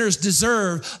as sinners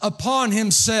deserve upon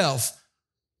Himself.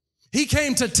 He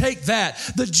came to take that.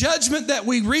 The judgment that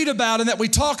we read about and that we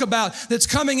talk about that's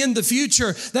coming in the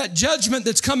future, that judgment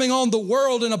that's coming on the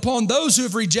world and upon those who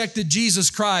have rejected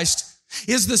Jesus Christ,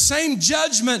 is the same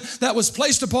judgment that was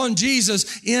placed upon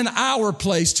Jesus in our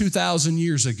place 2,000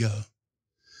 years ago.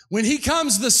 When He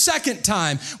comes the second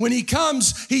time, when He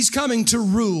comes, He's coming to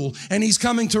rule and He's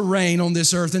coming to reign on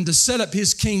this earth and to set up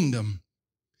His kingdom.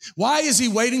 Why is He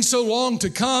waiting so long to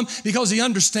come? Because He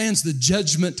understands the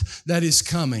judgment that is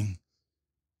coming.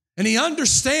 And He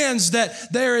understands that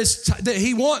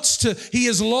He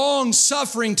is long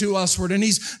suffering to usward, and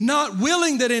He's not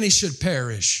willing that any should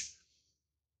perish.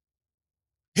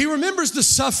 He remembers the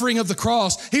suffering of the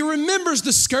cross. He remembers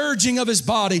the scourging of His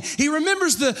body. He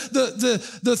remembers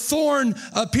the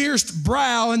thorn-pierced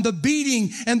brow and the beating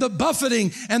and the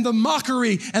buffeting and the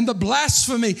mockery and the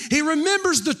blasphemy. He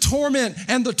remembers the torment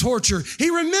and the torture. He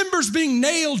remembers being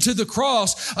nailed to the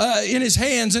cross in His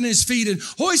hands and His feet and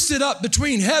hoisted up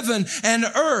between heaven and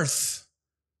earth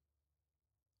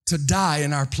to die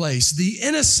in our place. The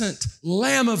innocent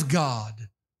Lamb of God.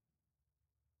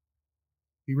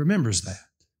 He remembers that.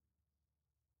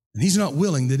 And He's not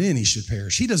willing that any should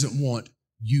perish. He doesn't want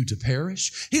you to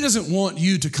perish. He doesn't want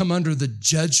you to come under the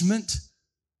judgment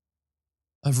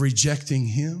of rejecting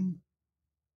Him.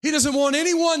 He doesn't want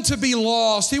anyone to be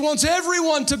lost. He wants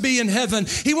everyone to be in heaven.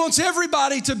 He wants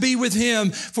everybody to be with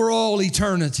Him for all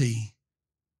eternity.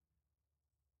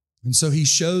 And so He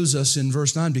shows us in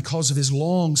verse 9, because of His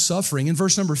long suffering. In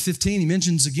verse number 15, He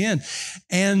mentions again,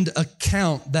 and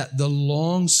account that the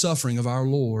long suffering of our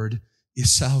Lord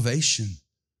is salvation.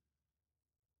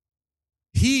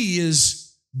 He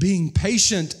is being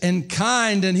patient and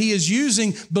kind, and He is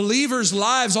using believers'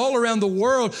 lives all around the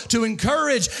world to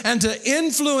encourage and to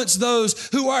influence those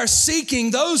who are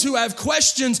seeking, those who have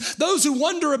questions, those who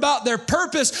wonder about their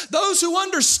purpose, those who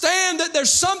understand that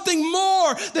there's something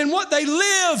more than what they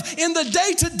live in the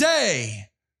day-to-day.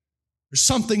 There's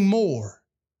something more.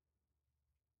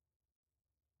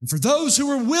 And for those who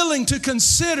are willing to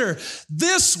consider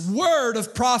this word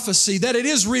of prophecy, that it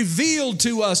is revealed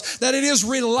to us, that it is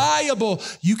reliable,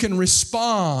 you can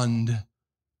respond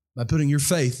by putting your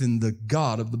faith in the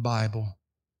God of the Bible.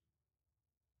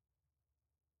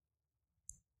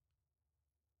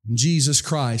 Jesus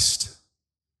Christ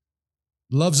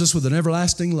loves us with an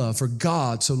everlasting love, for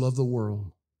God so loved the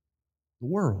world,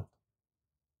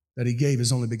 that He gave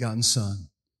His only begotten Son,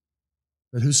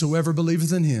 that whosoever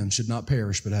believeth in Him should not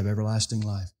perish but have everlasting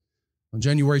life. On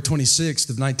January 26th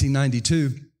of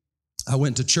 1992, I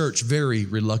went to church very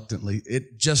reluctantly.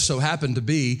 It just so happened to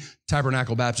be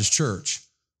Tabernacle Baptist Church,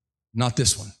 not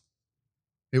this one.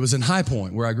 It was in High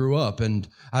Point where I grew up, and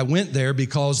I went there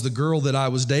because the girl that I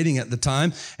was dating at the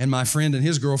time and my friend and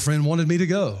his girlfriend wanted me to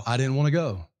go. I didn't want to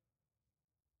go.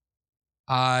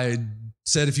 I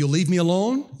said, if you'll leave me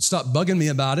alone, stop bugging me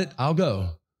about it, I'll go.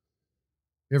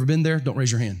 You ever been there? Don't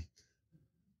raise your hand.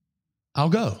 I'll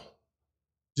go.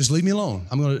 Just leave me alone.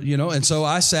 I'm going to, and so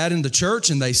I sat in the church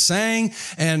and they sang,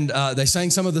 and they sang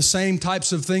some of the same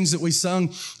types of things that we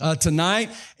sung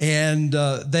tonight, and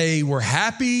they were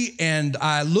happy, and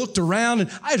I looked around and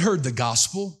I'd heard the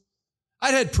gospel.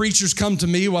 I'd had preachers come to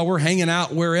me while we're hanging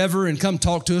out wherever and come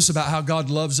talk to us about how God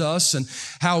loves us and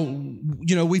how,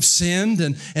 we've sinned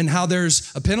and how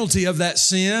there's a penalty of that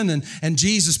sin and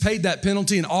Jesus paid that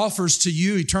penalty and offers to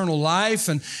you eternal life.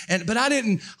 But I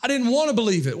didn't want to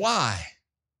believe it. Why?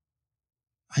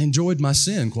 I enjoyed my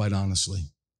sin, quite honestly.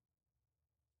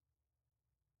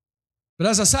 But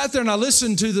as I sat there and I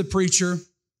listened to the preacher,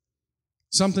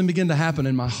 something began to happen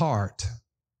in my heart.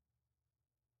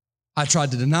 I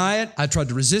tried to deny it. I tried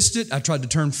to resist it. I tried to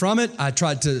turn from it. I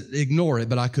tried to ignore it,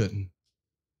 but I couldn't.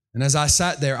 And as I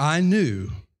sat there, I knew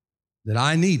that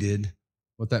I needed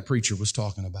what that preacher was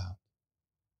talking about.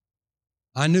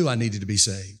 I knew I needed to be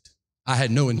saved. I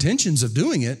had no intentions of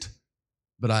doing it,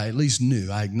 but I at least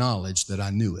knew, I acknowledged that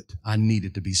I knew it. I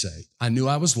needed to be saved. I knew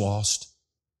I was lost.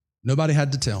 Nobody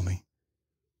had to tell me.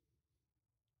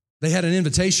 They had an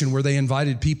invitation where they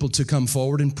invited people to come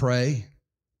forward and pray,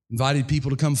 invited people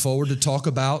to come forward to talk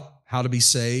about how to be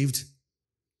saved.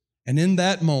 And in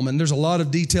that moment, there's a lot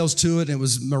of details to it, and it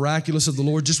was miraculous of the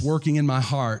Lord just working in my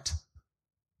heart.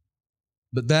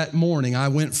 But that morning, I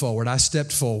went forward. I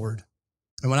stepped forward.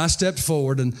 And when I stepped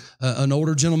forward, and an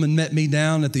older gentleman met me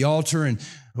down at the altar, and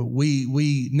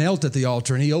we knelt at the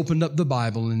altar, and he opened up the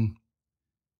Bible, and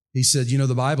he said, you know,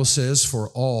 the Bible says, for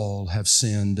all have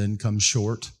sinned and come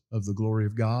short of the glory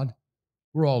of God.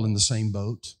 We're all in the same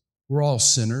boat. We're all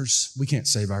sinners. We can't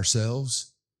save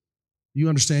ourselves. You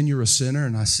understand you're a sinner?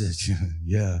 And I said,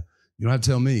 yeah. You don't have to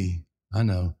tell me. I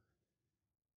know.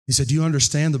 He said, do you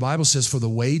understand the Bible says, for the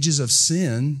wages of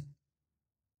sin,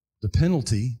 the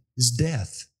penalty is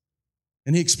death.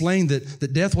 And he explained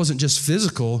that death wasn't just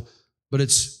physical, but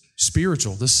it's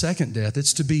spiritual, the second death.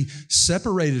 It's to be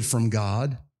separated from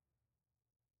God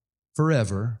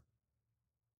forever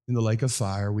in the lake of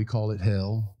fire. We call it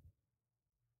hell.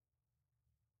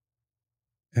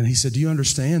 And he said, do you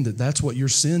understand that that's what your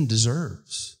sin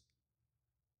deserves?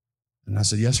 And I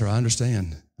said, yes, sir, I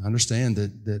understand. I understand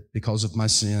that because of my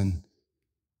sin.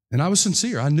 And I was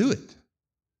sincere. I knew it.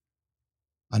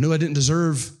 I knew I didn't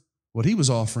deserve what he was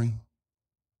offering.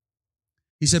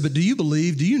 He said, but do you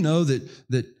believe, do you know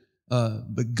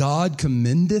but God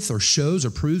commendeth or shows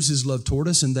or proves his love toward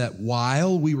us in that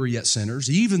while we were yet sinners,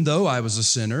 even though I was a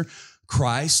sinner,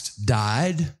 Christ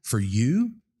died for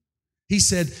you? He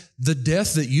said, the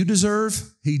death that you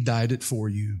deserve, he died it for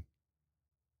you.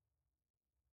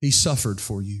 He suffered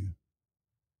for you.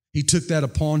 He took that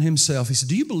upon himself. He said,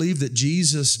 do you believe that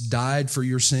Jesus died for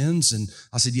your sins? And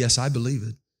I said, yes, I believe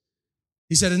it.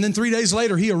 He said, and then 3 days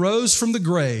later, he arose from the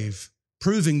grave,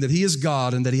 proving that he is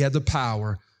God and that he had the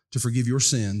power to forgive your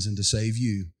sins and to save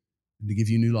you and to give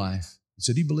you new life. He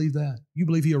said, do you believe that? You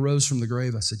believe he arose from the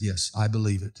grave? I said, yes, I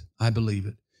believe it. I believe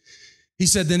it. He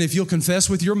said, then if you'll confess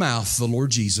with your mouth the Lord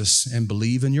Jesus and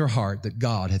believe in your heart that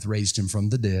God hath raised him from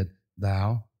the dead,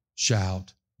 thou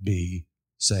shalt be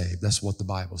saved. That's what the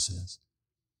Bible says.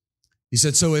 He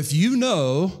said, so if you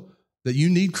know that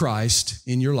you need Christ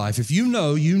in your life, if you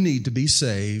know you need to be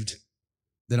saved,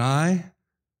 then I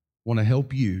want to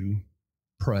help you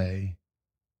pray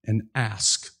and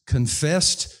ask.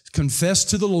 Confess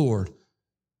to the Lord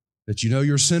that you know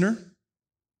you're a sinner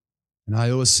and I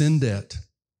owe a sin debt.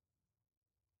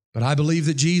 But I believe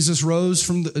that Jesus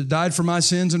died for my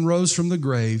sins and rose from the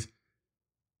grave.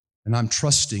 And I'm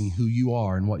trusting who you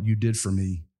are and what you did for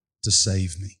me to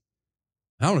save me.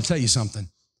 And I want to tell you something.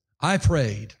 I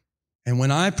prayed. And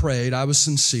when I prayed, I was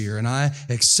sincere. And I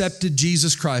accepted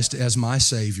Jesus Christ as my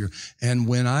Savior. And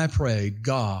when I prayed,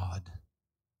 God,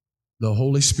 the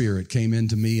Holy Spirit came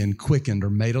into me and quickened or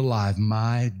made alive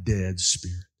my dead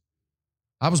spirit.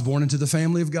 I was born into the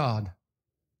family of God.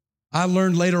 I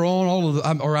learned later on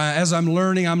as I'm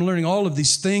learning all of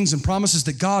these things and promises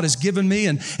that God has given me,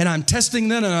 and I'm testing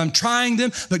them and I'm trying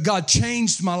them, but God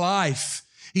changed my life.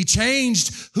 He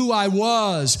changed who I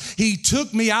was. He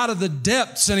took me out of the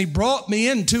depths and he brought me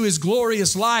into his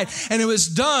glorious light, and it was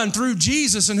done through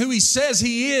Jesus and who he says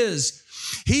he is.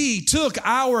 He took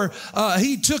our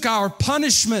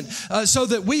punishment so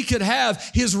that we could have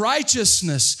his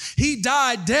righteousness. He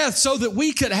died death so that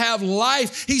we could have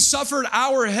life. He suffered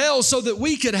our hell so that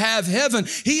we could have heaven.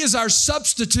 He is our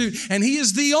substitute, and he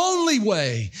is the only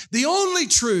way, the only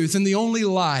truth, and the only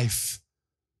life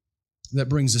that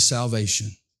brings us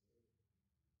salvation.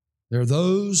 There are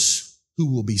those who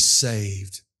will be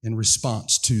saved in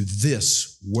response to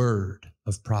this word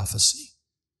of prophecy.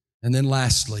 And then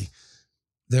lastly,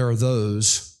 there are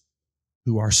those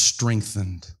who are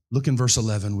strengthened. Look in verse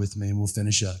 11 with me and we'll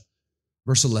finish up.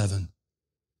 Verse 11.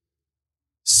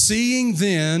 Seeing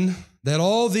then that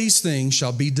all these things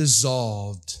shall be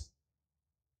dissolved.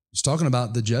 He's talking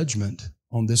about the judgment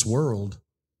on this world,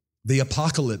 the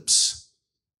apocalypse,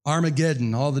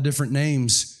 Armageddon, all the different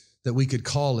names that we could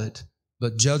call it,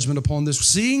 but judgment upon this.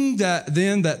 Seeing that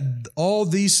then that all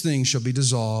these things shall be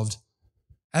dissolved,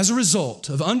 as a result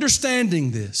of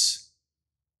understanding this,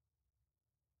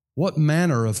 what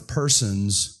manner of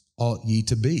persons ought ye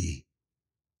to be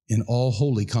in all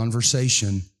holy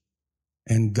conversation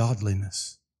and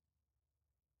godliness?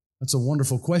 That's a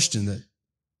wonderful question that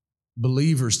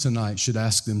believers tonight should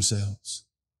ask themselves.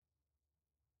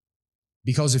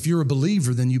 Because if you're a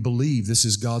believer, then you believe this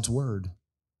is God's word.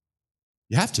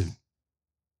 You have to.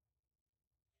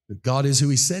 that God is who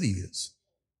He said He is,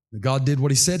 that God did what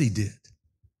He said He did.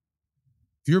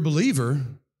 If you're a believer,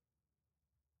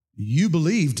 you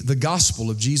believed the gospel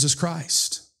of Jesus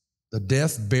Christ, the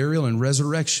death, burial, and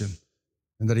resurrection,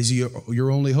 and that He's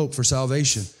your only hope for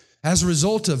salvation. As a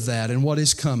result of that and what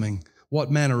is coming,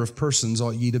 what manner of persons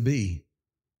ought ye to be?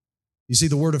 You see,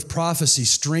 the word of prophecy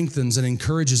strengthens and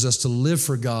encourages us to live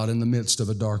for God in the midst of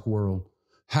a dark world.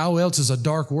 How else is a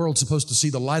dark world supposed to see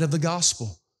the light of the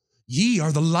gospel? Ye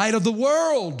are the light of the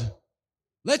world.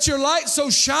 Let your light so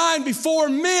shine before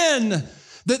men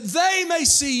that they may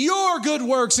see your good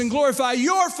works and glorify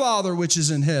your Father which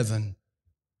is in heaven.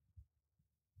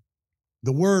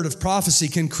 The word of prophecy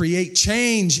can create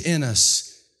change in us.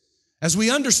 As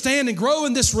we understand and grow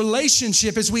in this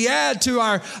relationship, as we add to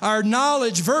our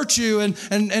knowledge, virtue,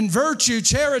 and virtue,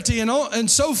 charity, and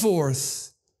so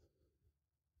forth,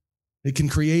 it can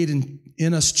create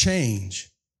in us change.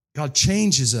 God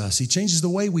changes us. He changes the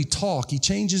way we talk. He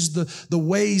changes the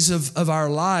ways of our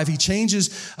life.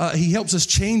 He helps us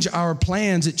change our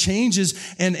plans. It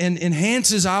changes and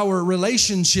enhances our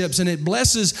relationships, and it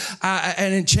blesses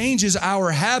and it changes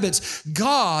our habits.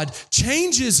 God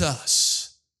changes us.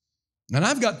 And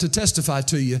I've got to testify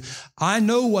to you, I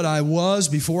know what I was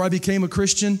before I became a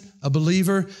Christian, a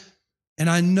believer, and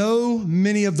I know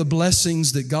many of the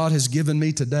blessings that God has given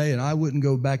me today, and I wouldn't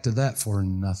go back to that for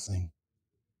nothing.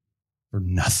 For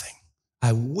nothing.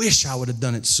 I wish I would have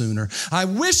done it sooner. I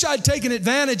wish I'd taken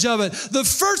advantage of it the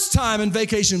first time in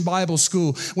Vacation Bible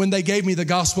School when they gave me the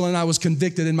gospel and I was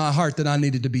convicted in my heart that I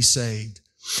needed to be saved.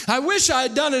 I wish I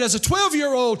had done it as a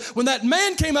 12-year-old when that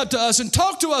man came up to us and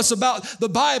talked to us about the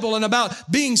Bible and about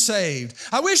being saved.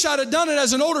 I wish I'd have done it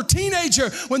as an older teenager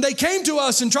when they came to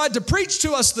us and tried to preach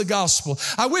to us the gospel.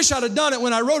 I wish I'd have done it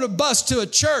when I rode a bus to a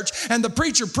church and the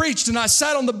preacher preached and I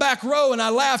sat on the back row and I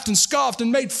laughed and scoffed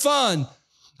and made fun.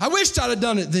 I wished I'd have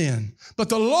done it then. But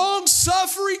the long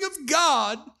suffering of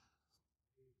God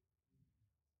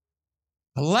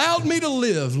allowed me to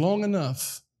live long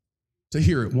enough to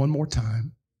hear it one more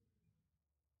time.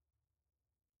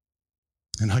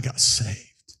 And I got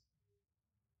saved.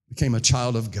 Became a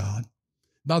child of God.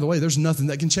 By the way, there's nothing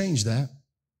that can change that.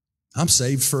 I'm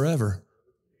saved forever.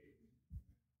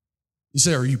 You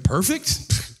say, are you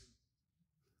perfect?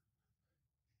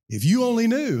 If you only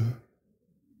knew.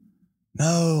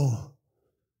 No.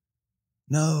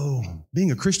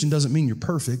 Being a Christian doesn't mean you're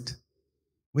perfect.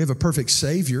 We have a perfect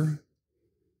Savior.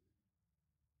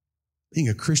 Being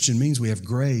a Christian means we have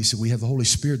grace and we have the Holy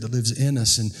Spirit that lives in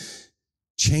us and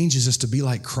changes us to be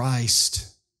like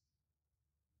Christ.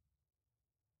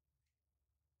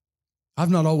 I've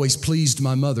not always pleased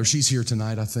my mother. She's here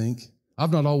tonight, I think.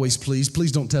 I've not always pleased.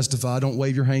 Please don't testify. Don't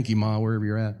wave your hanky, Ma, wherever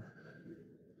you're at.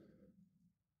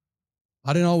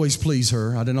 I didn't always please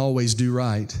her. I didn't always do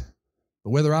right.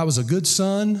 But whether I was a good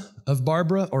son of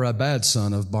Barbara or a bad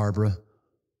son of Barbara,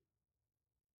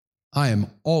 I am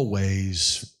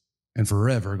always and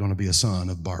forever going to be a son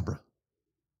of Barbara.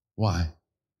 Why?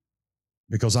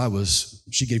 Because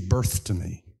she gave birth to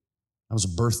me. I was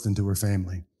birthed into her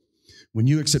family. When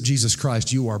you accept Jesus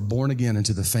Christ, you are born again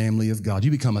into the family of God.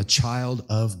 You become a child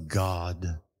of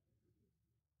God.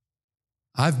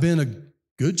 I've been a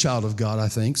good child of God, I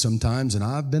think, sometimes, and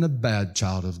I've been a bad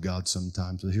child of God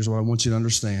sometimes. But here's what I want you to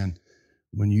understand.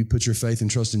 When you put your faith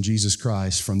and trust in Jesus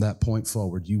Christ, from that point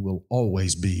forward, you will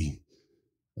always be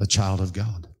a child of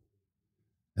God.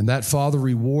 And that Father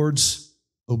rewards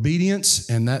obedience,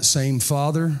 and that same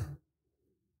Father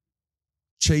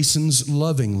chastens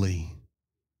lovingly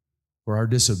for our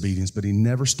disobedience, but He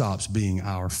never stops being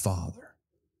our Father.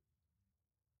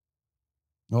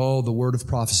 Oh, the word of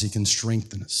prophecy can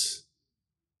strengthen us.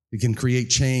 It can create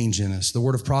change in us. The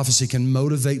word of prophecy can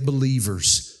motivate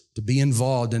believers to be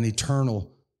involved in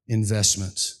eternal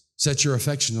investments. Set your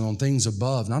affection on things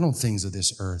above, not on things of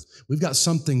this earth. We've got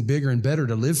something bigger and better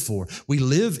to live for. We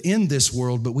live in this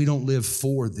world, but we don't live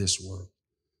for this world.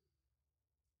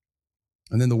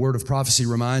 And then the word of prophecy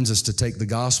reminds us to take the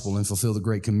gospel and fulfill the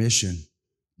great commission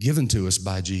given to us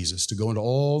by Jesus, to go into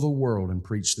all the world and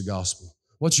preach the gospel.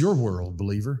 What's your world,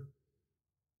 believer?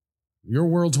 Your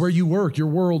world's where you work. Your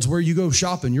world's where you go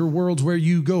shopping. Your world's where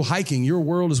you go hiking. Your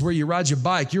world is where you ride your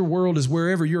bike. Your world is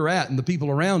wherever you're at and the people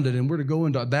around it, and we're to go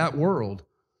into that world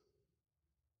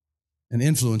and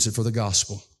influence it for the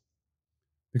gospel.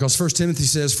 Because 1 Timothy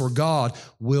says, for God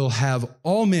will have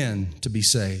all men to be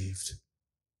saved.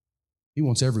 He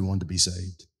wants everyone to be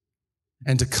saved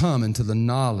and to come into the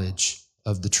knowledge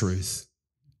of the truth.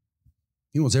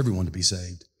 He wants everyone to be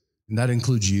saved, and that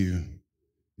includes you.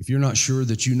 If you're not sure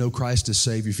that you know Christ as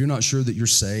Savior, if you're not sure that you're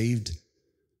saved,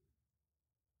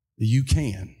 you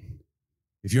can.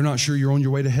 If you're not sure you're on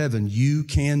your way to heaven, you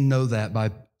can know that by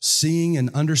seeing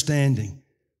and understanding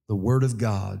the Word of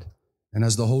God and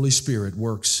as the Holy Spirit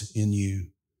works in you,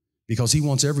 because He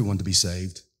wants everyone to be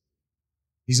saved.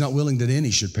 He's not willing that any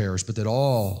should perish, but that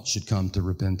all should come to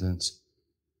repentance.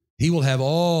 He will have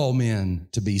all men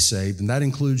to be saved, and that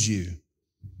includes you.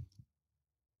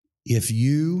 If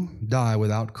you die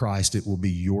without Christ, it will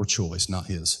be your choice, not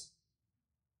His.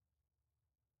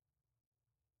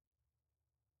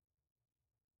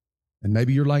 And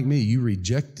maybe you're like me, you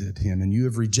rejected Him, and you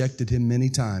have rejected Him many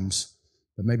times,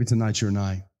 but maybe tonight's your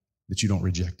night that you don't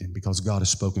reject Him because God has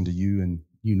spoken to you and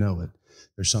you know it.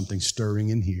 There's something stirring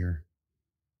in here.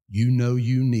 You know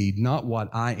you need not what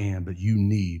I am, but you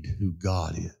need who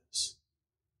God is.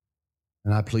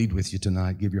 And I plead with you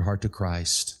tonight, give your heart to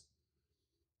Christ.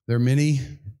 There are many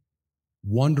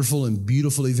wonderful and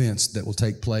beautiful events that will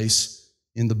take place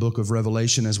in the book of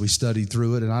Revelation as we study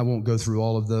through it, and I won't go through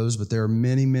all of those, but there are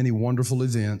many, many wonderful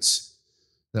events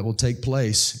that will take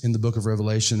place in the book of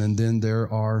Revelation, and then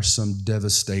there are some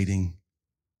devastating.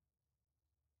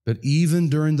 But even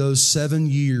during those 7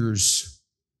 years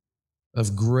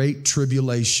of great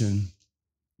tribulation,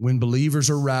 when believers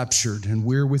are raptured and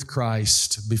we're with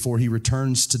Christ before He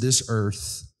returns to this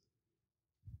earth,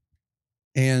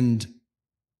 and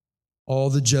all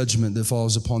the judgment that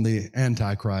falls upon the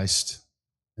Antichrist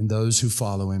and those who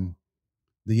follow him,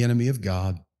 the enemy of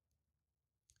God,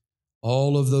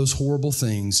 all of those horrible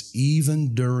things,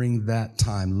 even during that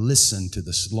time, listen to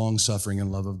the long-suffering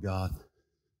and love of God.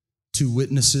 2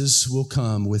 witnesses will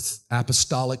come with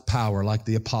apostolic power like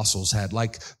the apostles had,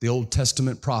 like the Old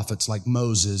Testament prophets, like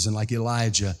Moses and like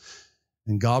Elijah.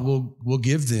 And God will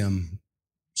give them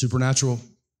supernatural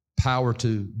power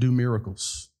to do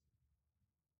miracles.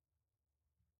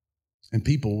 And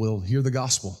people will hear the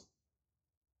gospel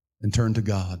and turn to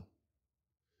God.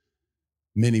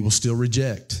 Many will still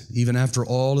reject. Even after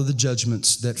all of the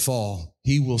judgments that fall,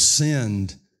 He will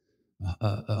send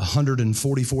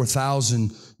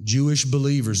 144,000 Jewish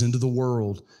believers into the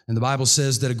world. And the Bible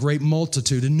says that a great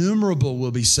multitude, innumerable,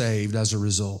 will be saved as a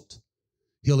result.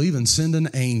 He'll even send an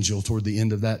angel toward the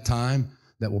end of that time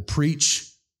that will preach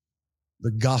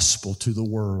the gospel to the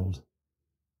world.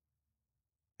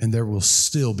 And there will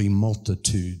still be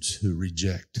multitudes who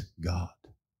reject God.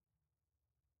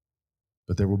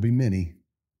 But there will be many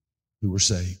who are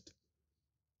saved.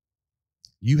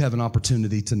 You have an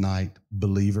opportunity tonight,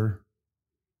 believer,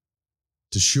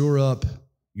 to shore up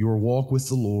your walk with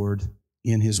the Lord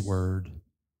in His Word.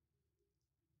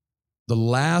 The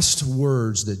last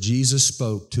words that Jesus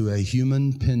spoke to a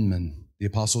human penman, the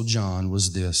Apostle John,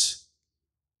 was this.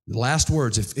 The last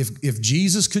words, if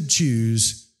Jesus could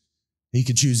choose, He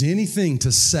could choose anything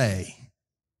to say.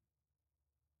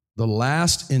 The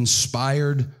last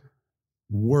inspired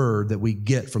word that we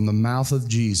get from the mouth of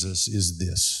Jesus is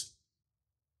this: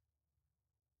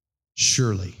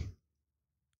 surely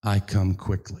I come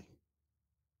quickly.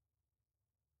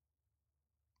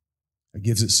 It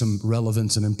gives it some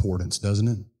relevance and importance, doesn't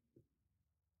it?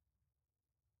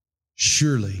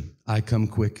 Surely I come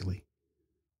quickly.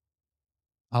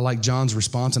 I like John's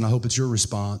response, and I hope it's your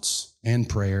response and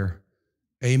prayer.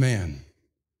 Amen.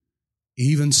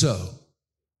 Even so,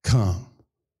 come,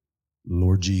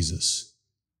 Lord Jesus.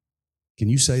 Can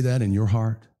you say that in your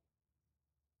heart?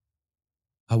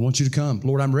 I want you to come.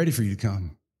 Lord, I'm ready for you to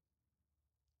come.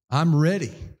 I'm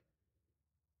ready.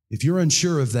 If you're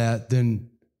unsure of that, then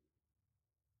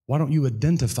why don't you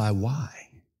identify why?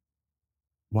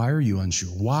 Why are you unsure?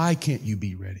 Why can't you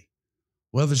be ready?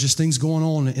 Well, there's just things going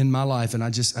on in my life, and I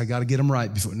got to get them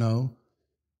right before. No.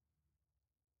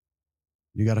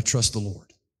 You got to trust the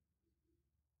Lord.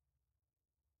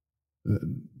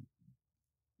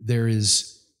 There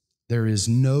is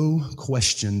no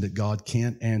question that God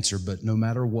can't answer, but no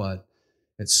matter what,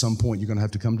 at some point you're going to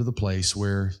have to come to the place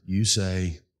where you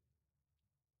say,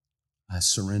 I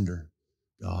surrender,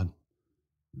 God,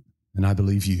 and I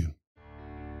believe you.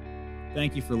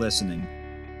 Thank you for listening.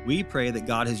 We pray that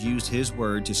God has used His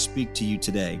Word to speak to you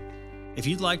today. If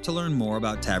you'd like to learn more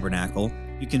about Tabernacle,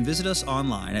 you can visit us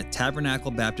online at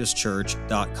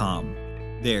tabernaclebaptistchurch.com.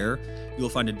 There, you'll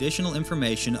find additional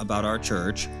information about our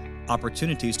church,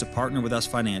 opportunities to partner with us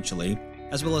financially,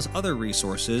 as well as other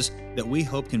resources that we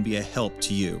hope can be a help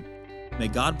to you. May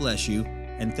God bless you,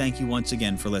 and thank you once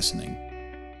again for listening.